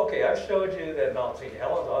 Okay, I've showed you that Mount St.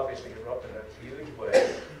 Helens obviously erupted in a huge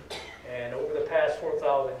way. And over the past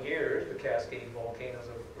 4,000 years, the Cascade volcanoes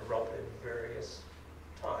have erupted various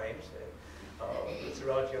times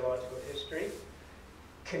throughout geological history.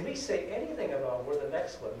 Can we say anything about where the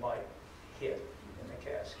next one might hit in the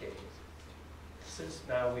Cascades? Since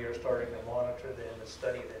now we are starting to monitor them and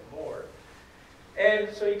study them more. And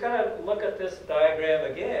so you kind of look at this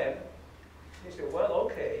diagram again, and you say, well,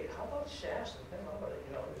 okay, how about Shasta?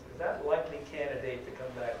 You know, is that likely candidate to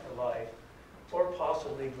come back to life? Or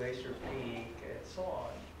possibly Glacier Peak, and so on.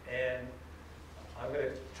 And I'm going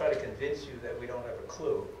to try to convince you that we don't have a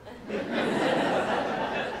clue.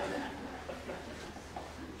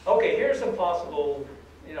 Okay, here's some possible,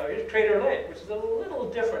 you know, here's Crater Lake, which is a little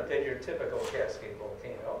different than your typical Cascade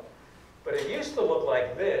volcano. But it used to look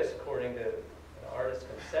like this, according to an artist's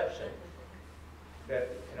conception, that,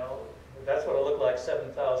 you know, that's what it looked like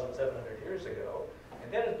 7,700 years ago.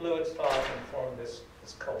 And then it blew its top and formed this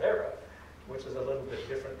caldera, which is a little bit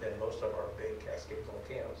different than most of our big Cascade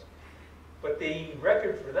volcanoes. But the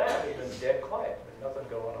record for that has been dead quiet. There's nothing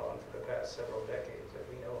going on for the past several decades that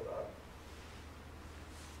we know about.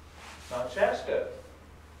 Mount Shasta,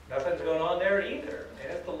 nothing's going on there either.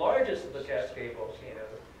 And it's the largest of the Cascade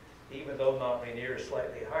volcanoes, even though Mount Rainier is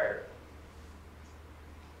slightly higher.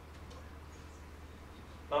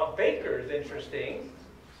 Mount Baker is interesting.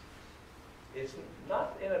 It's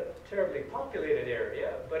not in a terribly populated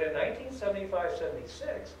area, but in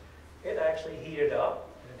 1975-76, it actually heated up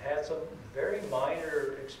and had some very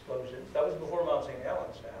minor explosions. That was before Mount St.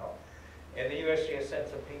 Helens now. And the USGS sent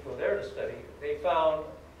some people there to study. They found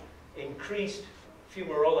increased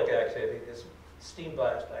fumarolic activity, this steam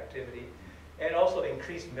blast activity, and also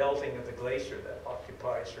increased melting of the glacier that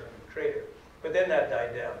occupies Sherman Crater. But then that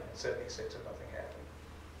died down in 76 and nothing happened.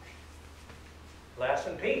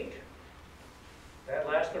 Lassen Peak. That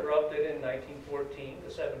last erupted in 1914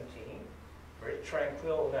 to 17. Very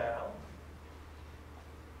tranquil now.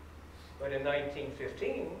 But in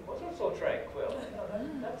 1915, wasn't so tranquil. You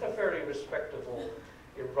know, that's a fairly respectable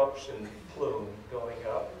eruption plume going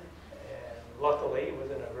up. And luckily, it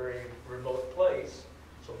was in a very remote place,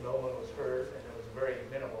 so no one was hurt, and there was very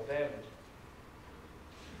minimal damage.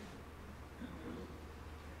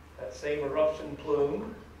 That same eruption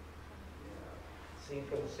plume, seen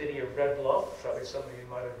from the city of Red Bluff. Probably some of you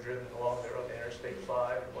might have driven along there on the Interstate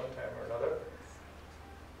 5 at one time or another.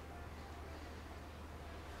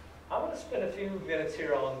 I want to spend a few minutes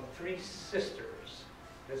here on Three Sisters.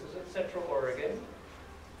 This is in Central Oregon.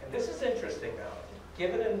 And this is interesting now,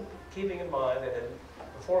 keeping in mind that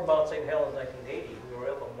before Mount St. Helens in 1980, we were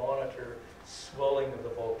able to monitor swelling of the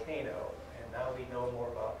volcano. And now we know more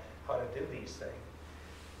about how to do these things.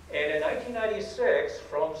 And in 1996,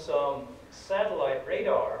 from some satellite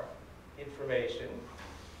radar information,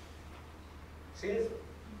 see, this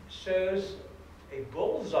shows a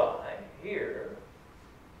bullseye here,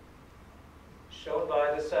 shown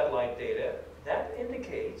by the satellite data. That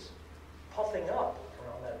indicates puffing up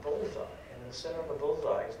around that bullseye. And in the center of the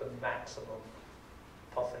bullseye is the maximum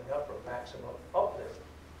puffing up or maximum uplift.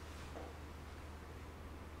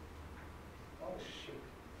 Oh, shoot.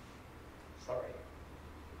 Sorry.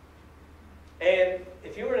 And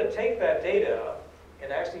if you were to take that data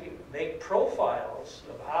and actually make profiles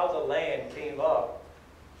of how the land came up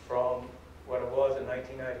from what it was in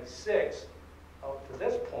 1996 up to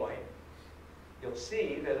this point, you'll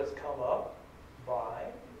see that it's come up by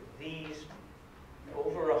these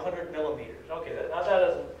over 100 millimeters. Okay, now that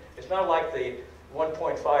doesn't, it's not like the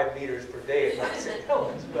 1.5 meters per day at Mount St.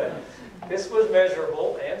 Helens, but this was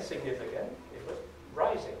measurable and significant. It was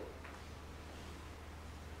rising.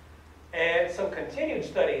 And some continued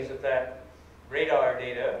studies of that radar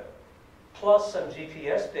data, plus some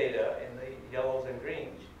GPS data in the yellows and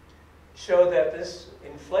greens, show that this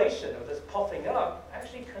inflation, or this puffing up,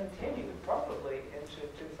 actually continued probably into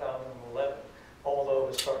 2011, although it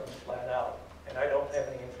was starting to flat out. And I don't have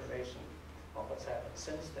any information on what's happened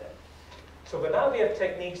since then. So, but now we have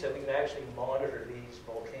techniques that we can actually monitor these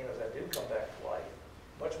volcanoes that do come back to life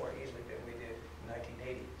much more easily than we did in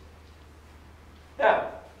 1980.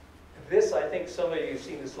 Now, this, I think some of you have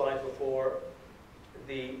seen the slides before.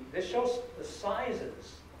 This shows the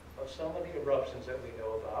sizes of some of the eruptions that we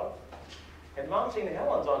know about. And Mount St.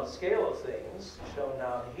 Helens, on the scale of things, shown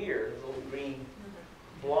down here, this little green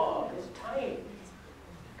blob, is tiny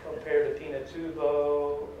compared to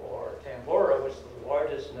Pinatubo or Tambora, which is the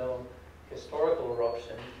largest known historical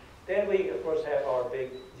eruption. Then we, of course, have our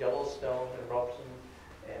big Yellowstone eruption,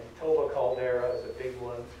 and Toba Caldera is a big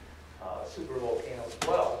one, supervolcano as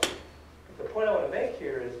well. The point I want to make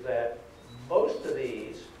here is that most of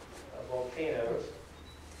these volcanoes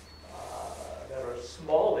that are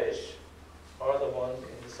smallish are the ones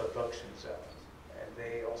in the subduction zones, and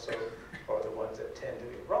they also are the ones that tend to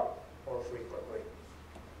erupt more frequently.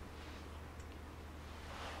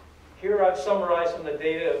 Here I've summarized some of the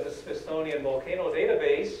data of the Smithsonian Volcano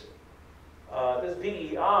Database. This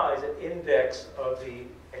VEI is an index of the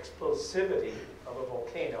explosivity of a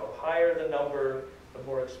volcano. Higher the number, the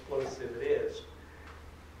more explosive it is.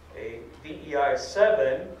 A VEI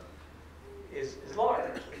 7 is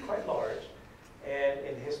large, quite large, and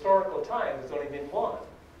in historical times there's only been one.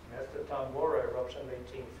 And that's the Tambora eruption of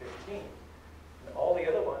 1815. And all the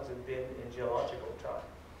other ones have been in geological time.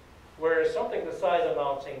 Whereas something the size of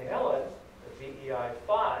Mount St. Helens, the VEI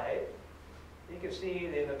 5, you can see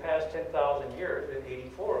in the past 10,000 years, there have been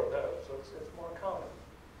 84 of those, so it's more common.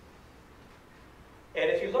 And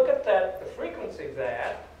if you look at that, the frequency of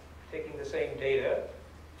that, taking the same data,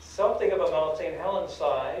 something of a Mount St. Helens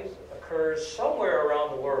size occurs somewhere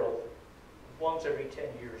around the world once every 10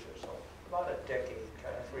 years or so, about a decade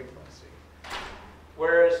kind of frequency.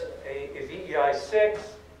 Whereas a VEI 6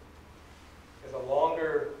 is a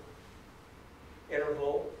longer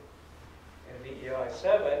interval, and VEI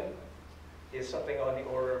 7 is something on the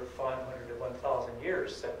order of 500 to 1,000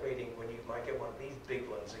 years, separating when you might get one of these big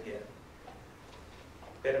ones again.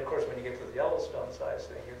 Then, of course, when you get to the Yellowstone size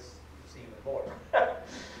thing, it's even more.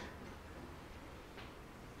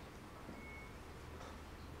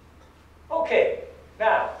 Okay,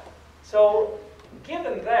 now, so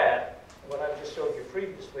given that, what I've just showed you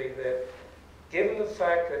previously, that given the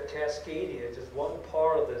fact that Cascadia is just one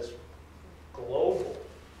part of this global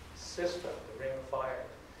system, the Ring of Fire,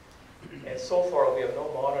 and so far we have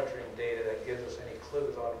no monitoring data that gives us any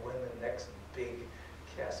clues on when the next big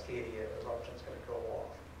Cascadia eruption is going to go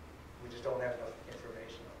off. We just don't have enough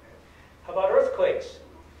information on that. How about earthquakes?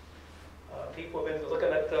 People have been looking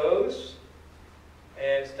at those,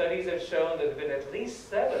 and studies have shown that there have been at least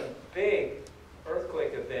 7 big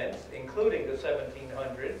earthquake events, including the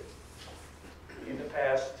 1700, in the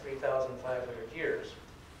past 3,500 years.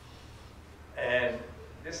 And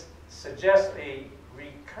this suggests a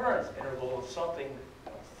recurrence interval of something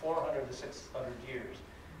 400 to 600 years.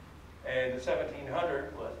 And the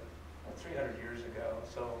 1700 was 300 years ago,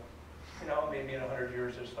 so maybe in 100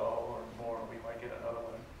 years or so or more, we might get another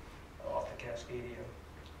one off the Cascadia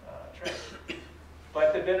trend.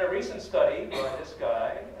 But there's been a recent study by this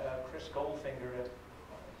guy, Chris Goldfinger at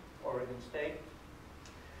Oregon State,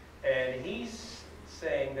 and he's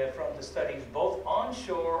saying that from the studies both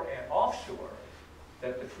onshore and offshore,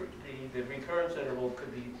 that the recurrence interval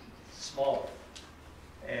could be smaller.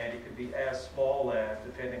 And it could be as small as,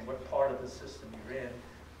 depending what part of the system you're in,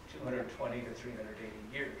 220 to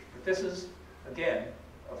 380 years. But this is, again,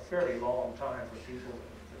 a fairly long time for people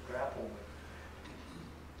to grapple with.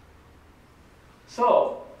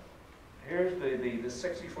 So, here's the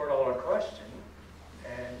 $64 question,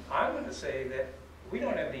 and I'm going to say that we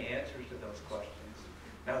don't have the answers to those questions.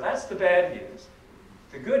 Now, that's the bad news.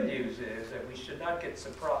 The good news is that we should not get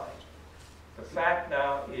surprised. The fact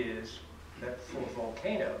now is that for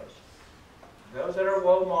volcanoes, those that are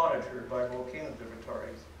well monitored by volcano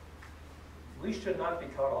observatories, we should not be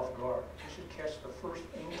caught off guard. We should catch the first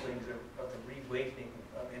inklings of the re-weighting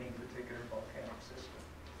of any particular volcanic system.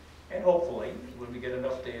 And hopefully, when we get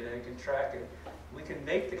enough data and can track it, we can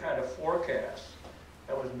make the kind of forecast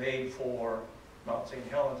that was made for Mount St.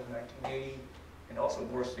 Helens in 1980, and also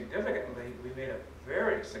more significantly, we made a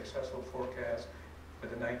very successful forecast for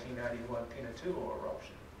the 1991 Pinatubo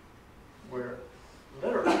eruption, where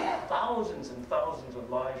literally thousands and thousands of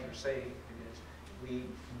lives were saved. We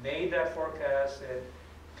made that forecast, said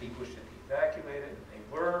people should be evacuated, and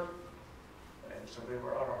they were, and so they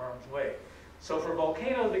were out of harm's way. So for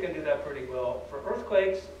volcanoes, we can do that pretty well. For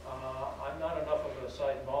earthquakes, I'm not enough of a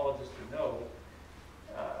seismologist to know.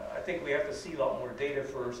 I think we have to see a lot more data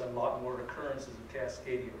first and a lot more occurrences of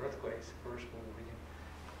Cascadia earthquakes first before we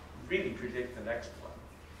can really predict the next one.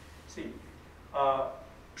 See,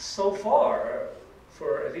 so far,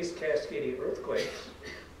 for at least Cascadia earthquakes,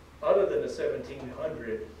 other than the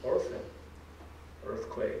 1700 orphan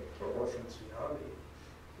earthquake or orphan tsunami,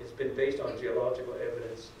 it's been based on geological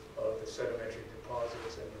evidence of the sedimentary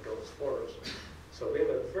deposits in the Gulf forest. So we have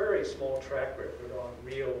a very small track record on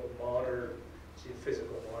real modern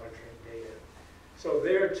geophysical monitoring data. So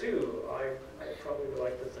there too, I probably would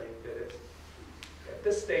like to think that if, at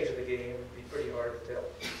this stage of the game, it'd be pretty hard to tell.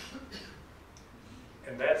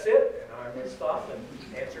 And that's it, and I'm going to stop and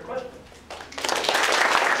answer questions.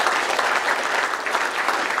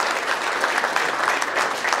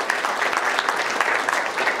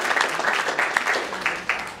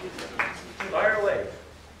 Fire away.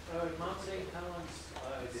 Mount St. Helens,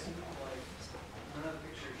 it seemed like one of the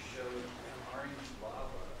pictures showed an orange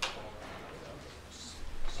lava.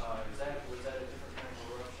 Was that a different kind of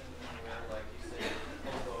eruption where, like you said,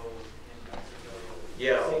 Popo in Mexico?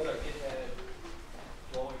 Yeah. It seems like it had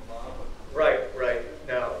flowing lava. Right.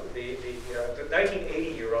 Now, the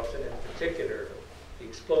 1980 eruption in particular, the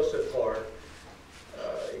explosive part,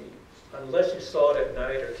 unless you saw it at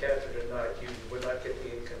night or captured it at night, you would not get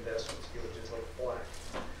the incandescence. You would just look black.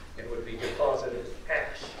 It would be deposited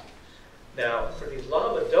ash. Now, for these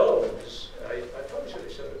lava domes, I probably should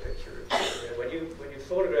have showed a picture. When you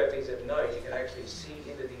photograph these at night, you can actually see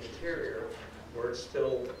into the interior where it's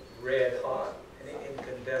still red hot and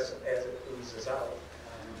incandescent as it oozes out.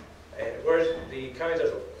 And whereas the kinds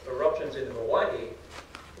of eruptions in Hawaii,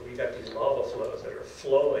 where you got these lava flows that are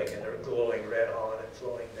flowing and they're glowing red hot and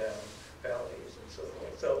flowing down valleys and so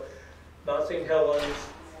forth. So Mount St. Helens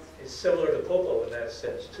is similar to Popo in that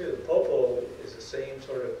sense too. Popo is the same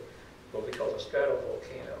sort of what we call a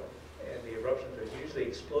stratovolcano, and the eruptions are usually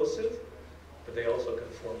explosive, but they also can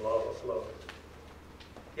form lava flows.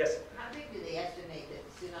 Yes? How big do they estimate that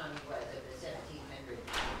the tsunami was of the 1700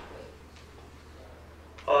 earthquake?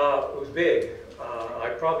 It was big. I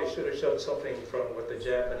probably should have showed something from what the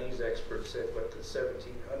Japanese experts said, what the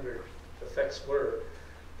 1700 effects were,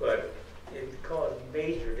 but it caused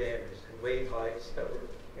major damage and wave heights that were,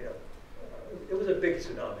 it was a big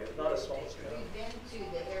tsunami. It was not a small tsunami. We've been to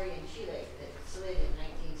the area in Chile that slid in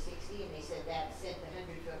 1960, and they said that sent the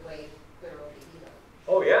 100-foot wave clear over to Hilo.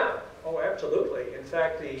 Oh yeah, oh absolutely. In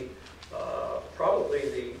fact, probably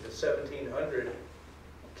the 1700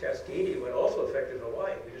 Cascadia would also affected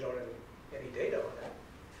Hawaii. We just don't have any data on that.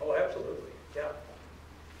 Oh, absolutely, yeah.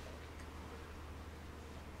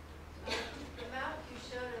 The map you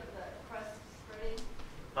showed of the crust spreading,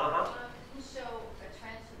 didn't show a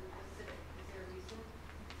trench in the Pacific. Is there a reason?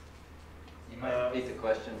 You might repeat the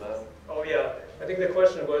question, Bob. Oh yeah, I think the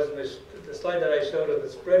question was in the slide that I showed of the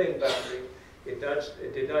spreading boundary, it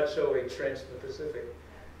did not show a trench in the Pacific.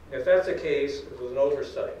 And if that's the case, it was an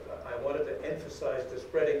oversight. I wanted to emphasize the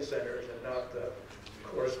spreading centers and not the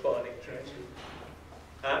corresponding trenches.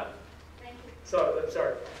 Huh? Thank you.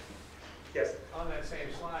 Sorry. Yes? On that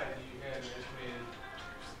same slide, you had an estimated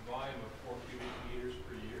volume of 4 cubic meters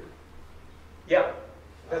per year. Yeah,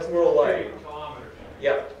 that's worldwide. Kilometers.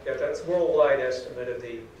 Yeah, that's worldwide estimate of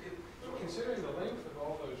the. Considering the length of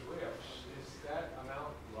all those rifts, is that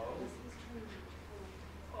amount low?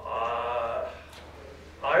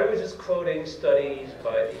 I was just quoting studies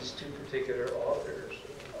by these two particular authors,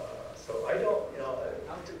 so I don't,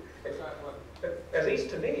 at least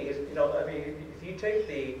to me, I mean, if you take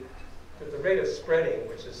the rate of spreading,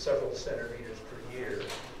 which is several centimeters per year,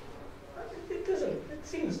 it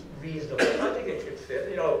seems reasonable. I think it could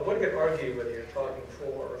fit. One could argue whether you're talking 4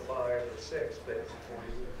 or 5 or 6, but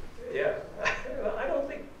yeah, I don't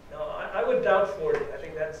think. No, I would doubt 40. I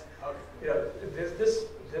think that's,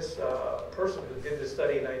 this person who did the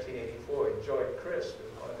study in 1984, Joy Christ,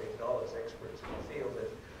 is one of the acknowledged experts in the field, and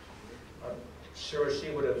I'm sure she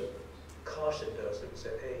would have cautioned us and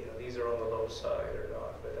said, hey, these are on the low side or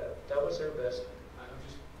not, but that was her best.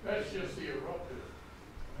 That's just the eruptive.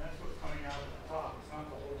 And that's what's coming out at the top. It's not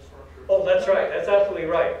the whole structure. Oh, that's right. That's absolutely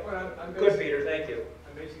right. Well, Good, Peter. Thank you.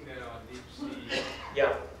 I'm basing that on deep sea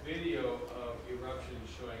Yeah. video of eruptions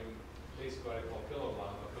showing basically what I call pillow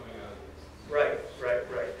lava coming out of this. Right.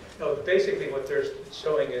 No, basically what they're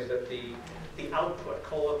showing is that the output,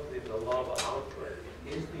 call it the lava output,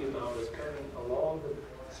 is the amount that's coming along the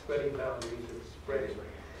spreading boundaries of spreading,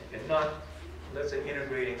 and not, let's say,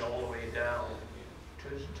 integrating all the way down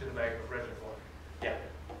to the magma reservoir. Yeah,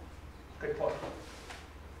 good point.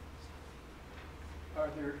 Are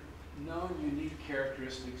there known unique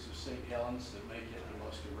characteristics of St. Helens that make it the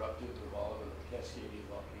most eruptive of all of the Cascadian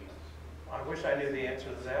volcanoes? I wish I knew the answer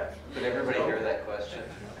to that. Did everybody hear that question?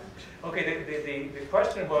 Okay, the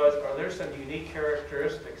question was, are there some unique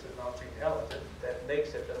characteristics of Mount St. Helens that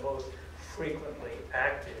makes it the most frequently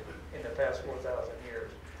active in the past 4,000 years?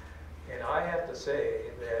 And I have to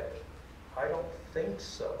say that I don't think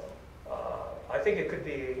so. I think it could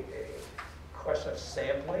be a question of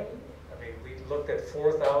sampling. I mean, we looked at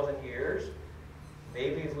 4,000 years.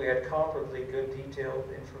 Maybe if we had comparably good detailed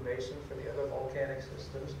information for the other volcanic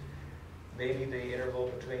systems, maybe the interval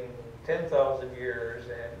between 10,000 years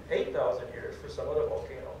and 8,000 years for some other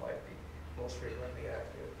volcano might be most frequently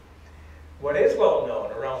active. What is well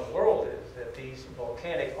known around the world is that these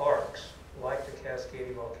volcanic arcs, like the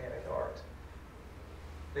Cascade volcanic arcs,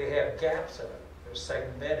 they have gaps in it. They're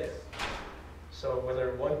segmented. So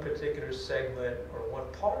whether one particular segment or one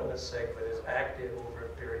part of a segment is active over a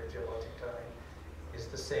period of geologic time is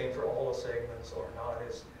the same for all the segments or not.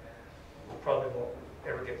 We probably won't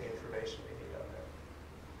ever get the information we need on that.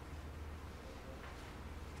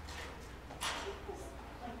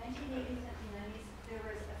 Like 1980s, 1990s, there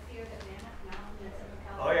was a fear that Mammoth Mountain is in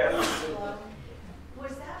California. Oh, yeah.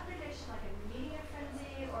 Was that prediction like a media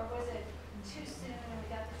frenzy, or was it too soon and we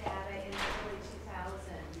got the data in the early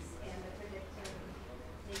 2000s and the predictive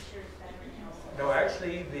nature is better now? No,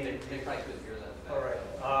 actually, They probably couldn't hear that. all right.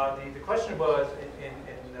 The question was in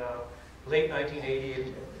late 1980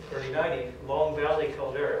 and early 90, Long Valley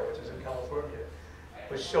caldera, which is in California,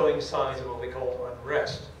 was showing signs of what we call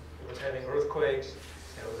unrest. It was having earthquakes,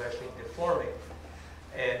 and it was actually deforming.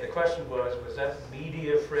 And the question was that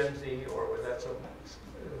media frenzy, or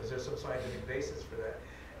was there some scientific basis for that?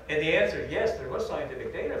 And the answer, yes, there was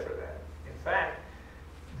scientific data for that. In fact,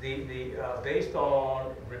 based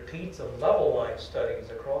on repeats of level line studies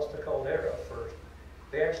across the caldera first,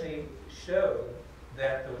 they actually showed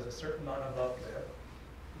that there was a certain amount of uplift.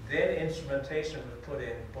 Then instrumentation was put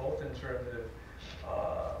in, both in terms of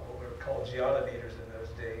what were called geometers in those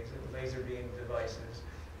days, laser beam devices,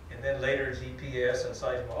 and then later GPS and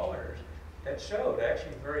seismometers that showed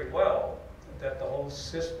actually very well that the whole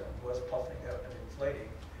system was puffing up and inflating.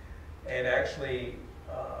 And actually,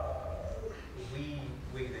 we,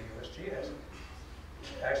 the USGS,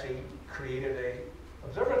 actually created an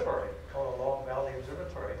observatory called the Long Valley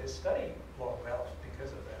Observatory to study Long Valley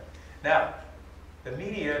because of that. Now, the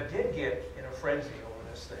media did get in a frenzy over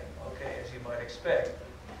this thing, okay, as you might expect.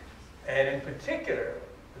 And in particular,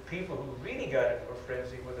 the people who really got into a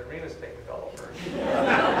frenzy were the real estate developers.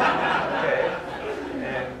 Okay?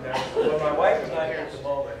 And well, my wife is not here at the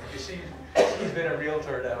moment. She's been a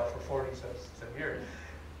realtor now for 40-some years.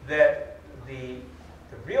 That the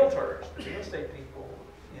realtors, the real estate people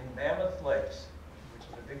in Mammoth Lakes, which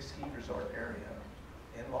is a big ski resort area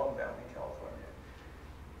in Long Valley, California,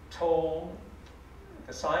 told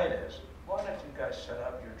the scientists, why don't you guys shut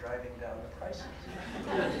up, you're driving down the prices.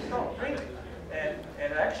 No, really. And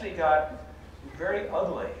it actually got very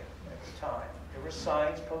ugly at the time. There were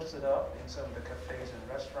signs posted up in some of the cafes and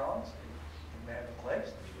restaurants in Mammoth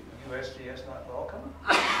Lakes. USGS not welcome.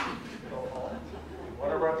 Go home.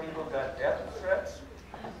 One of our people got death threats.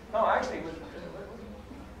 No, actually, it was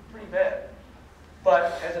pretty bad.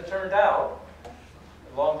 But as it turned out,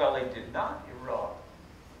 Long Valley did not erupt,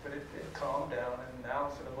 but it calmed down, and now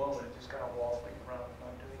for the moment it's just kind of waffling around,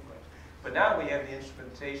 not doing much. But now we have the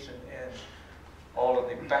instrumentation and all of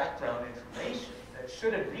the background information that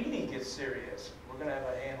should it really get serious, we're going to have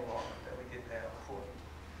a handle on it that we didn't have before.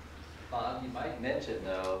 Bob, you might mention,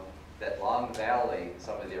 though, that Long Valley,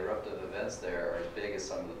 some of the eruptive events there are as big as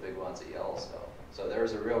some of the big ones at Yellowstone. So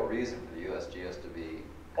there's a real reason for the USGS to be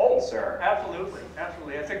concerned. Absolutely,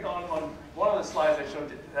 absolutely. I think on one of the slides I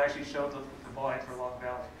showed, it actually showed the volume for Long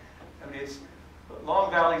Valley. I mean,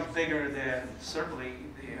 Long Valley is bigger than certainly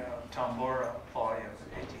the Tambora volume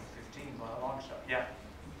of 1815 by a long shot. Yeah,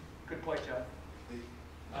 good point, John.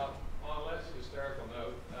 On a less historical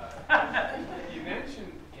note, you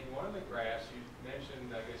mentioned in one of the graphs, you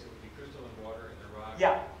mentioned, I guess it would be crystalline water in the rock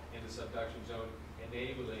in the subduction zone,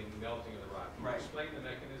 enabling melting of the rock. Can you explain the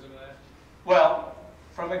mechanism of that? Well,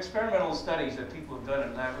 from experimental studies that people have done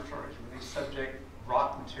in laboratories where they subject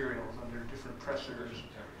rock materials under different pressures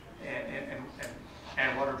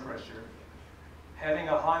and water pressure, having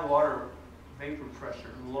a high water vapor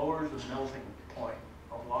pressure lowers the melting point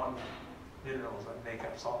of a lot of minerals that make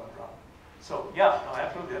up solid rock. So yeah, no,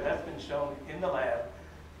 absolutely, that's been shown in the lab,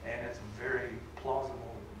 and it's a very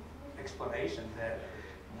plausible explanation that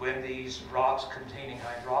when these rocks containing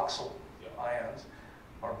hydroxyl ions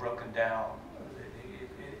are broken down, it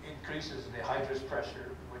increases the hydrous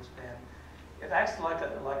pressure, which then it acts like a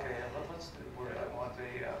what's the word I want,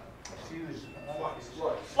 a fuse.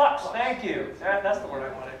 Flux. Thank you. That's the word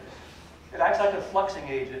I wanted. It acts like a fluxing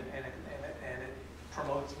agent, and it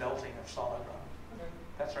promotes melting of solid rock.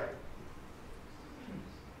 That's right.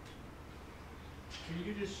 Can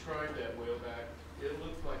you describe that whaleback? It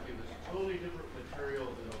looked like it was totally different material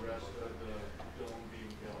than the rest of the dome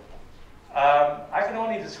being built. I can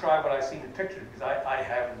only describe what I see in the pictures because I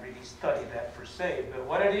haven't really studied that per se. But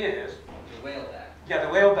what it is, The whaleback. yeah,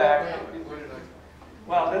 the whaleback.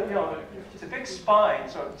 Well, you know, it's a big spine,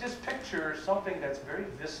 so just picture something that's very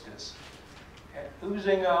viscous and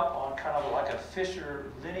oozing up on kind of like a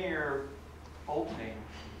fissure, linear opening.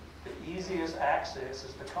 The easiest access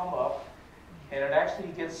is to come up, and it actually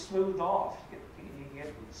gets smoothed off. You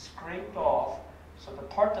get scraped off, so the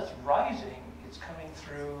part that's rising is coming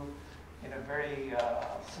through in a very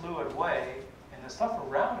fluid way, and the stuff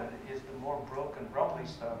around it is the more broken, rubbly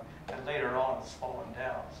stuff that later on is fallen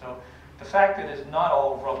down. So the fact that it's not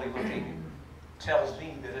all rubbly looking tells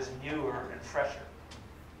me that it's newer and fresher.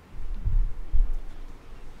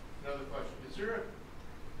 Another question. Is there a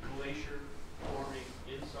glacier forming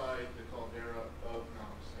inside the caldera of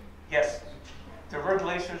Mount St. Yes. There were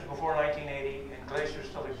glaciers before 1980, and glaciers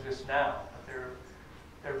still exist now, but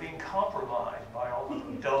they're being compromised by all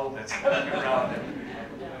the dome that's coming around it.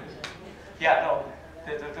 Yeah, no,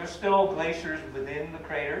 there's still glaciers within the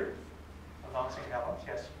crater of Mount St. Helens,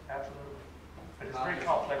 yes, absolutely. But it's very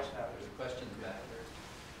complex now. There's a question back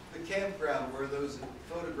there. The campground where those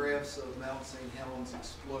photographs of Mount St. Helens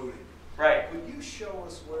exploding. Right. Would you show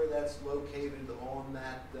us where that's located on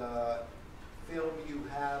that film you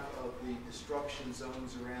have of the destruction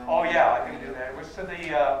zones around? Oh yeah, I can do that. It was to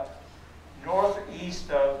the northeast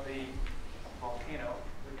of the volcano.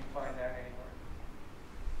 We can find that anywhere.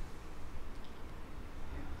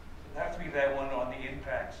 It'll have to be that one on the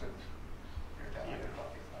impacts of your down there.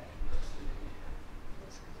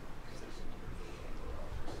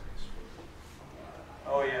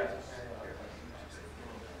 Oh yeah.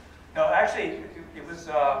 No, actually, it was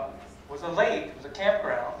a lake. It was a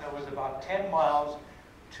campground that was about 10 miles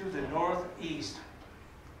to the northeast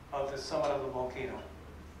of the summit of the volcano.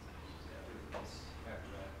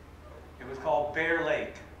 It was called Bear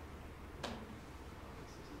Lake.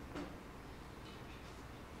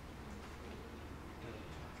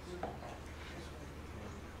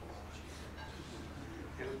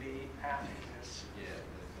 It'll be after this.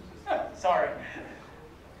 Yeah. Sorry.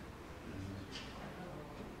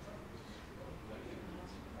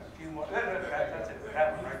 A few more. That's it.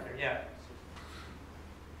 That one right there. Yeah.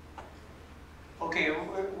 Okay,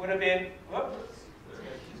 it would have been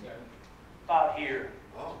about here.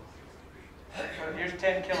 Oh. So here's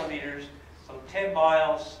 10 kilometers, so 10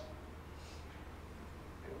 miles,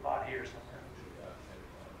 about here somewhere.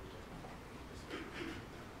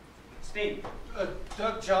 Steve?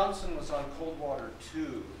 Doug Johnson was on Coldwater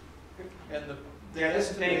 2, and they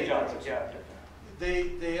estimate Dave Johnson, yeah.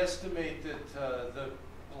 They estimate that the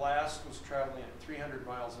blast was traveling at 300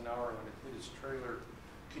 miles an hour when it hit his trailer.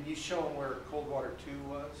 Can you show them where Coldwater 2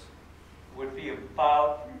 was? Would be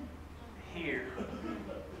about here.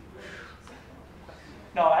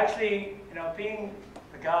 No, actually, you know, being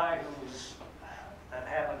the guy that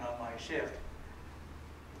happened on my shift,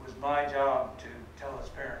 it was my job to tell his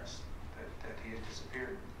parents that he had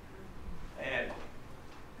disappeared. And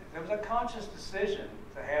there was a conscious decision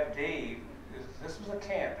to have Dave, this was a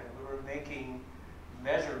camp that we were making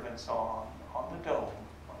measurements on the dome,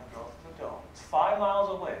 on the growth of the dome. It's 5 miles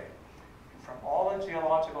away. And from all the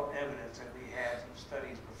geological evidence that we had from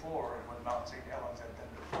studies before, and what Mount St. Helens had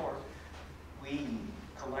done before, we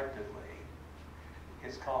collectively,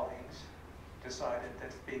 his colleagues, decided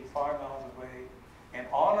that being 5 miles away and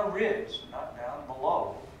on a ridge, not down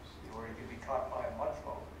below, where he could be caught by a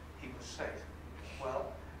mudflow, he was safe.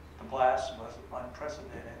 Well, the blast was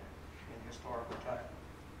unprecedented in historical time.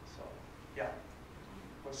 So, yeah.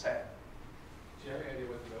 What's that? Do you have any idea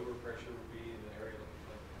what the overpressure would be in the area?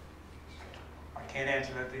 I can't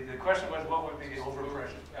answer that. The question was, what would be the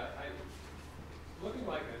overpressure? Yeah, looking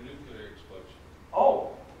like a nuclear explosion.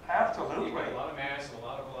 Oh, absolutely. You got a lot of mass and a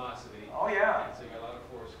lot of velocity. Oh, yeah. So you got a lot of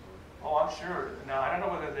force going. Oh, I'm sure. Now, I don't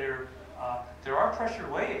know whether there are pressure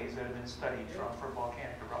waves that have been studied for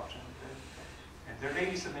volcanic eruptions. And there may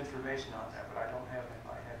be some information on that, but I don't have it in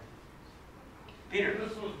my head. Peter?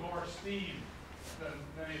 This was more steep than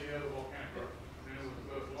many of the other volcanic eruptions. I mean,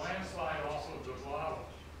 the landslide also of the lava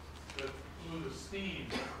that blew the steam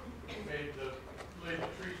laid the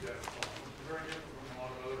tree dead. So it's very different from a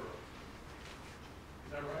lot of other eruptions.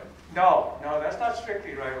 Is that right? No, that's not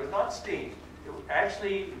strictly right. It was not steam.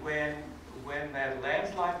 Actually, when that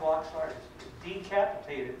landslide block started, it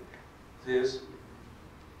decapitated this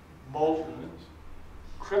molten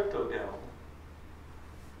cryptodome.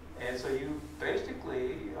 And so you basically,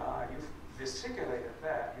 you vesiculated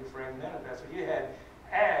that, you fragmented that. So you had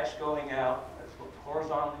ash going out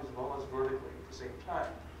horizontally as well as vertically at the same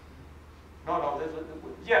time. No,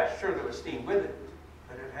 yeah, sure, there was steam with it,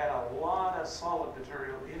 but it had a lot of solid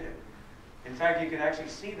material in it. In fact, you can actually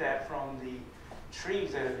see that from the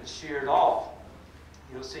trees that have been sheared off.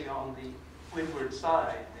 You'll see on the windward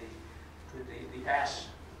side, the ash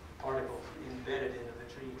particles embedded into the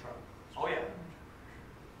tree trunk. Oh yeah.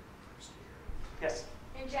 Yes.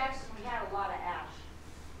 In Jackson, we had a lot of ash.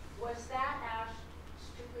 Was that ash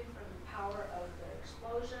strictly from the power of the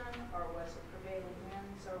explosion, or was it prevailing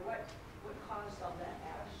winds, or what caused all that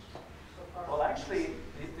ash so far? Well, actually,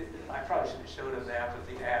 I probably should have showed a map of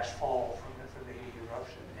the ash fall from the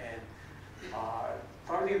eruption. And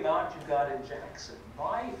for the amount you got in Jackson,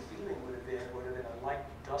 my feeling would have been a light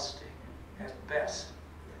dusting at best.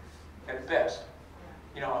 At best.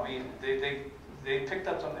 You know, I mean, they picked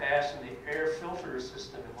up some ash in the air filter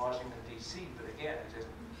system in Washington, D.C., but again, it's just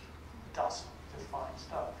dust, just fine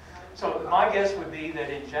stuff. So my guess would be that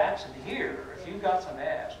in Jackson here, if you got some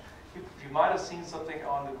ash, you might have seen something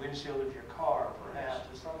on the windshield of your car, perhaps,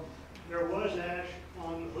 or something. There was ash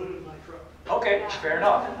on the hood of my truck. Okay, fair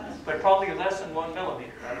enough. But probably less than 1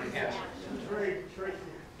 millimeter, I would guess. It was very clear.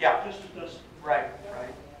 Yeah. Just a dust. Right,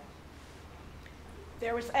 right.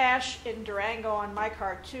 There was ash in Durango on my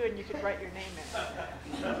car too, and you could write your name in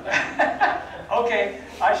it. Okay,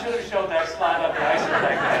 I should have showed that slide on the ice like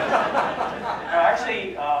that. Now,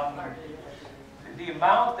 actually, the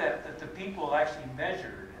amount that the people actually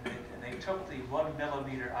measured, and they took the 1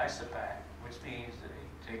 millimeter isopac, which means that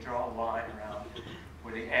they draw a line around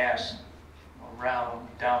where the ash around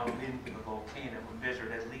downwind of the volcano were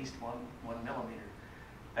measured at least one millimeter.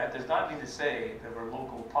 That does not mean to say there were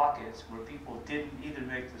local pockets where people didn't either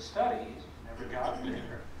make the studies, never got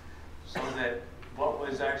there, so that what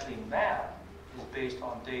was actually mapped is based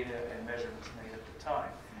on data and measurements made at the time.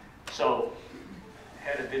 So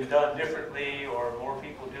had it been done differently or more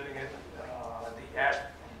people doing it, the ash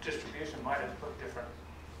distribution might have looked different.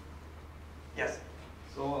 Yes?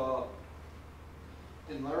 So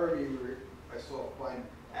in Laramie, I saw a fine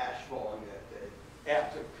ash falling that day. Yeah.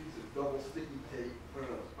 I took a piece of double sticky tape, put it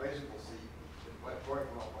on a bicycle seat, in my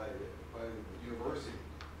parking lot by the university.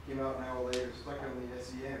 Came out an hour later, stuck it on the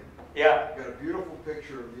SEM. Yeah. Got a beautiful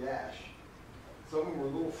picture of the ash. Some of them were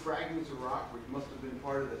little fragments of rock, which must have been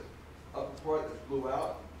part of the upper part that blew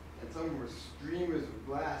out. And some of them were streamers of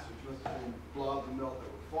glass, which must have been blobs of melt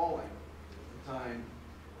that were falling at the time.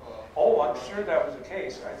 Oh, I'm sure that was the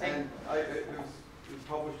case. I think. And it was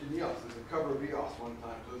published in EOS. There's a cover of EOS one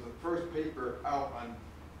time. So it was the first paper out on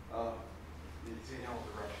the St. Helens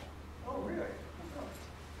eruption. Oh, really?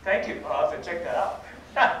 Thank you. I'll have to check that out.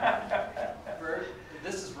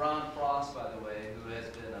 This is Ron Frost, by the way, who has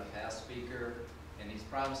been a past speaker, and he's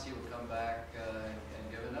promised he will come back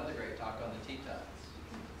and give another great talk on the Tetons.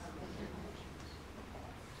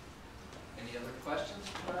 Any other questions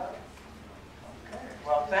for that? Okay.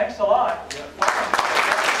 Well, thanks a lot.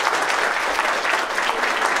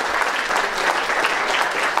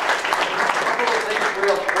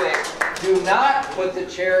 Real quick, do not put the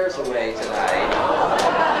chairs away tonight.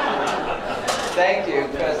 Thank you,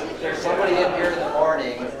 because there's somebody in here in the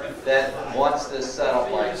morning that wants this set up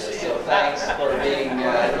like this. So thanks for being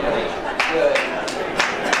good.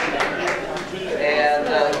 And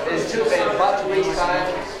in about 2 weeks' time,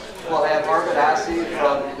 we'll have Margaret Assey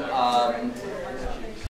from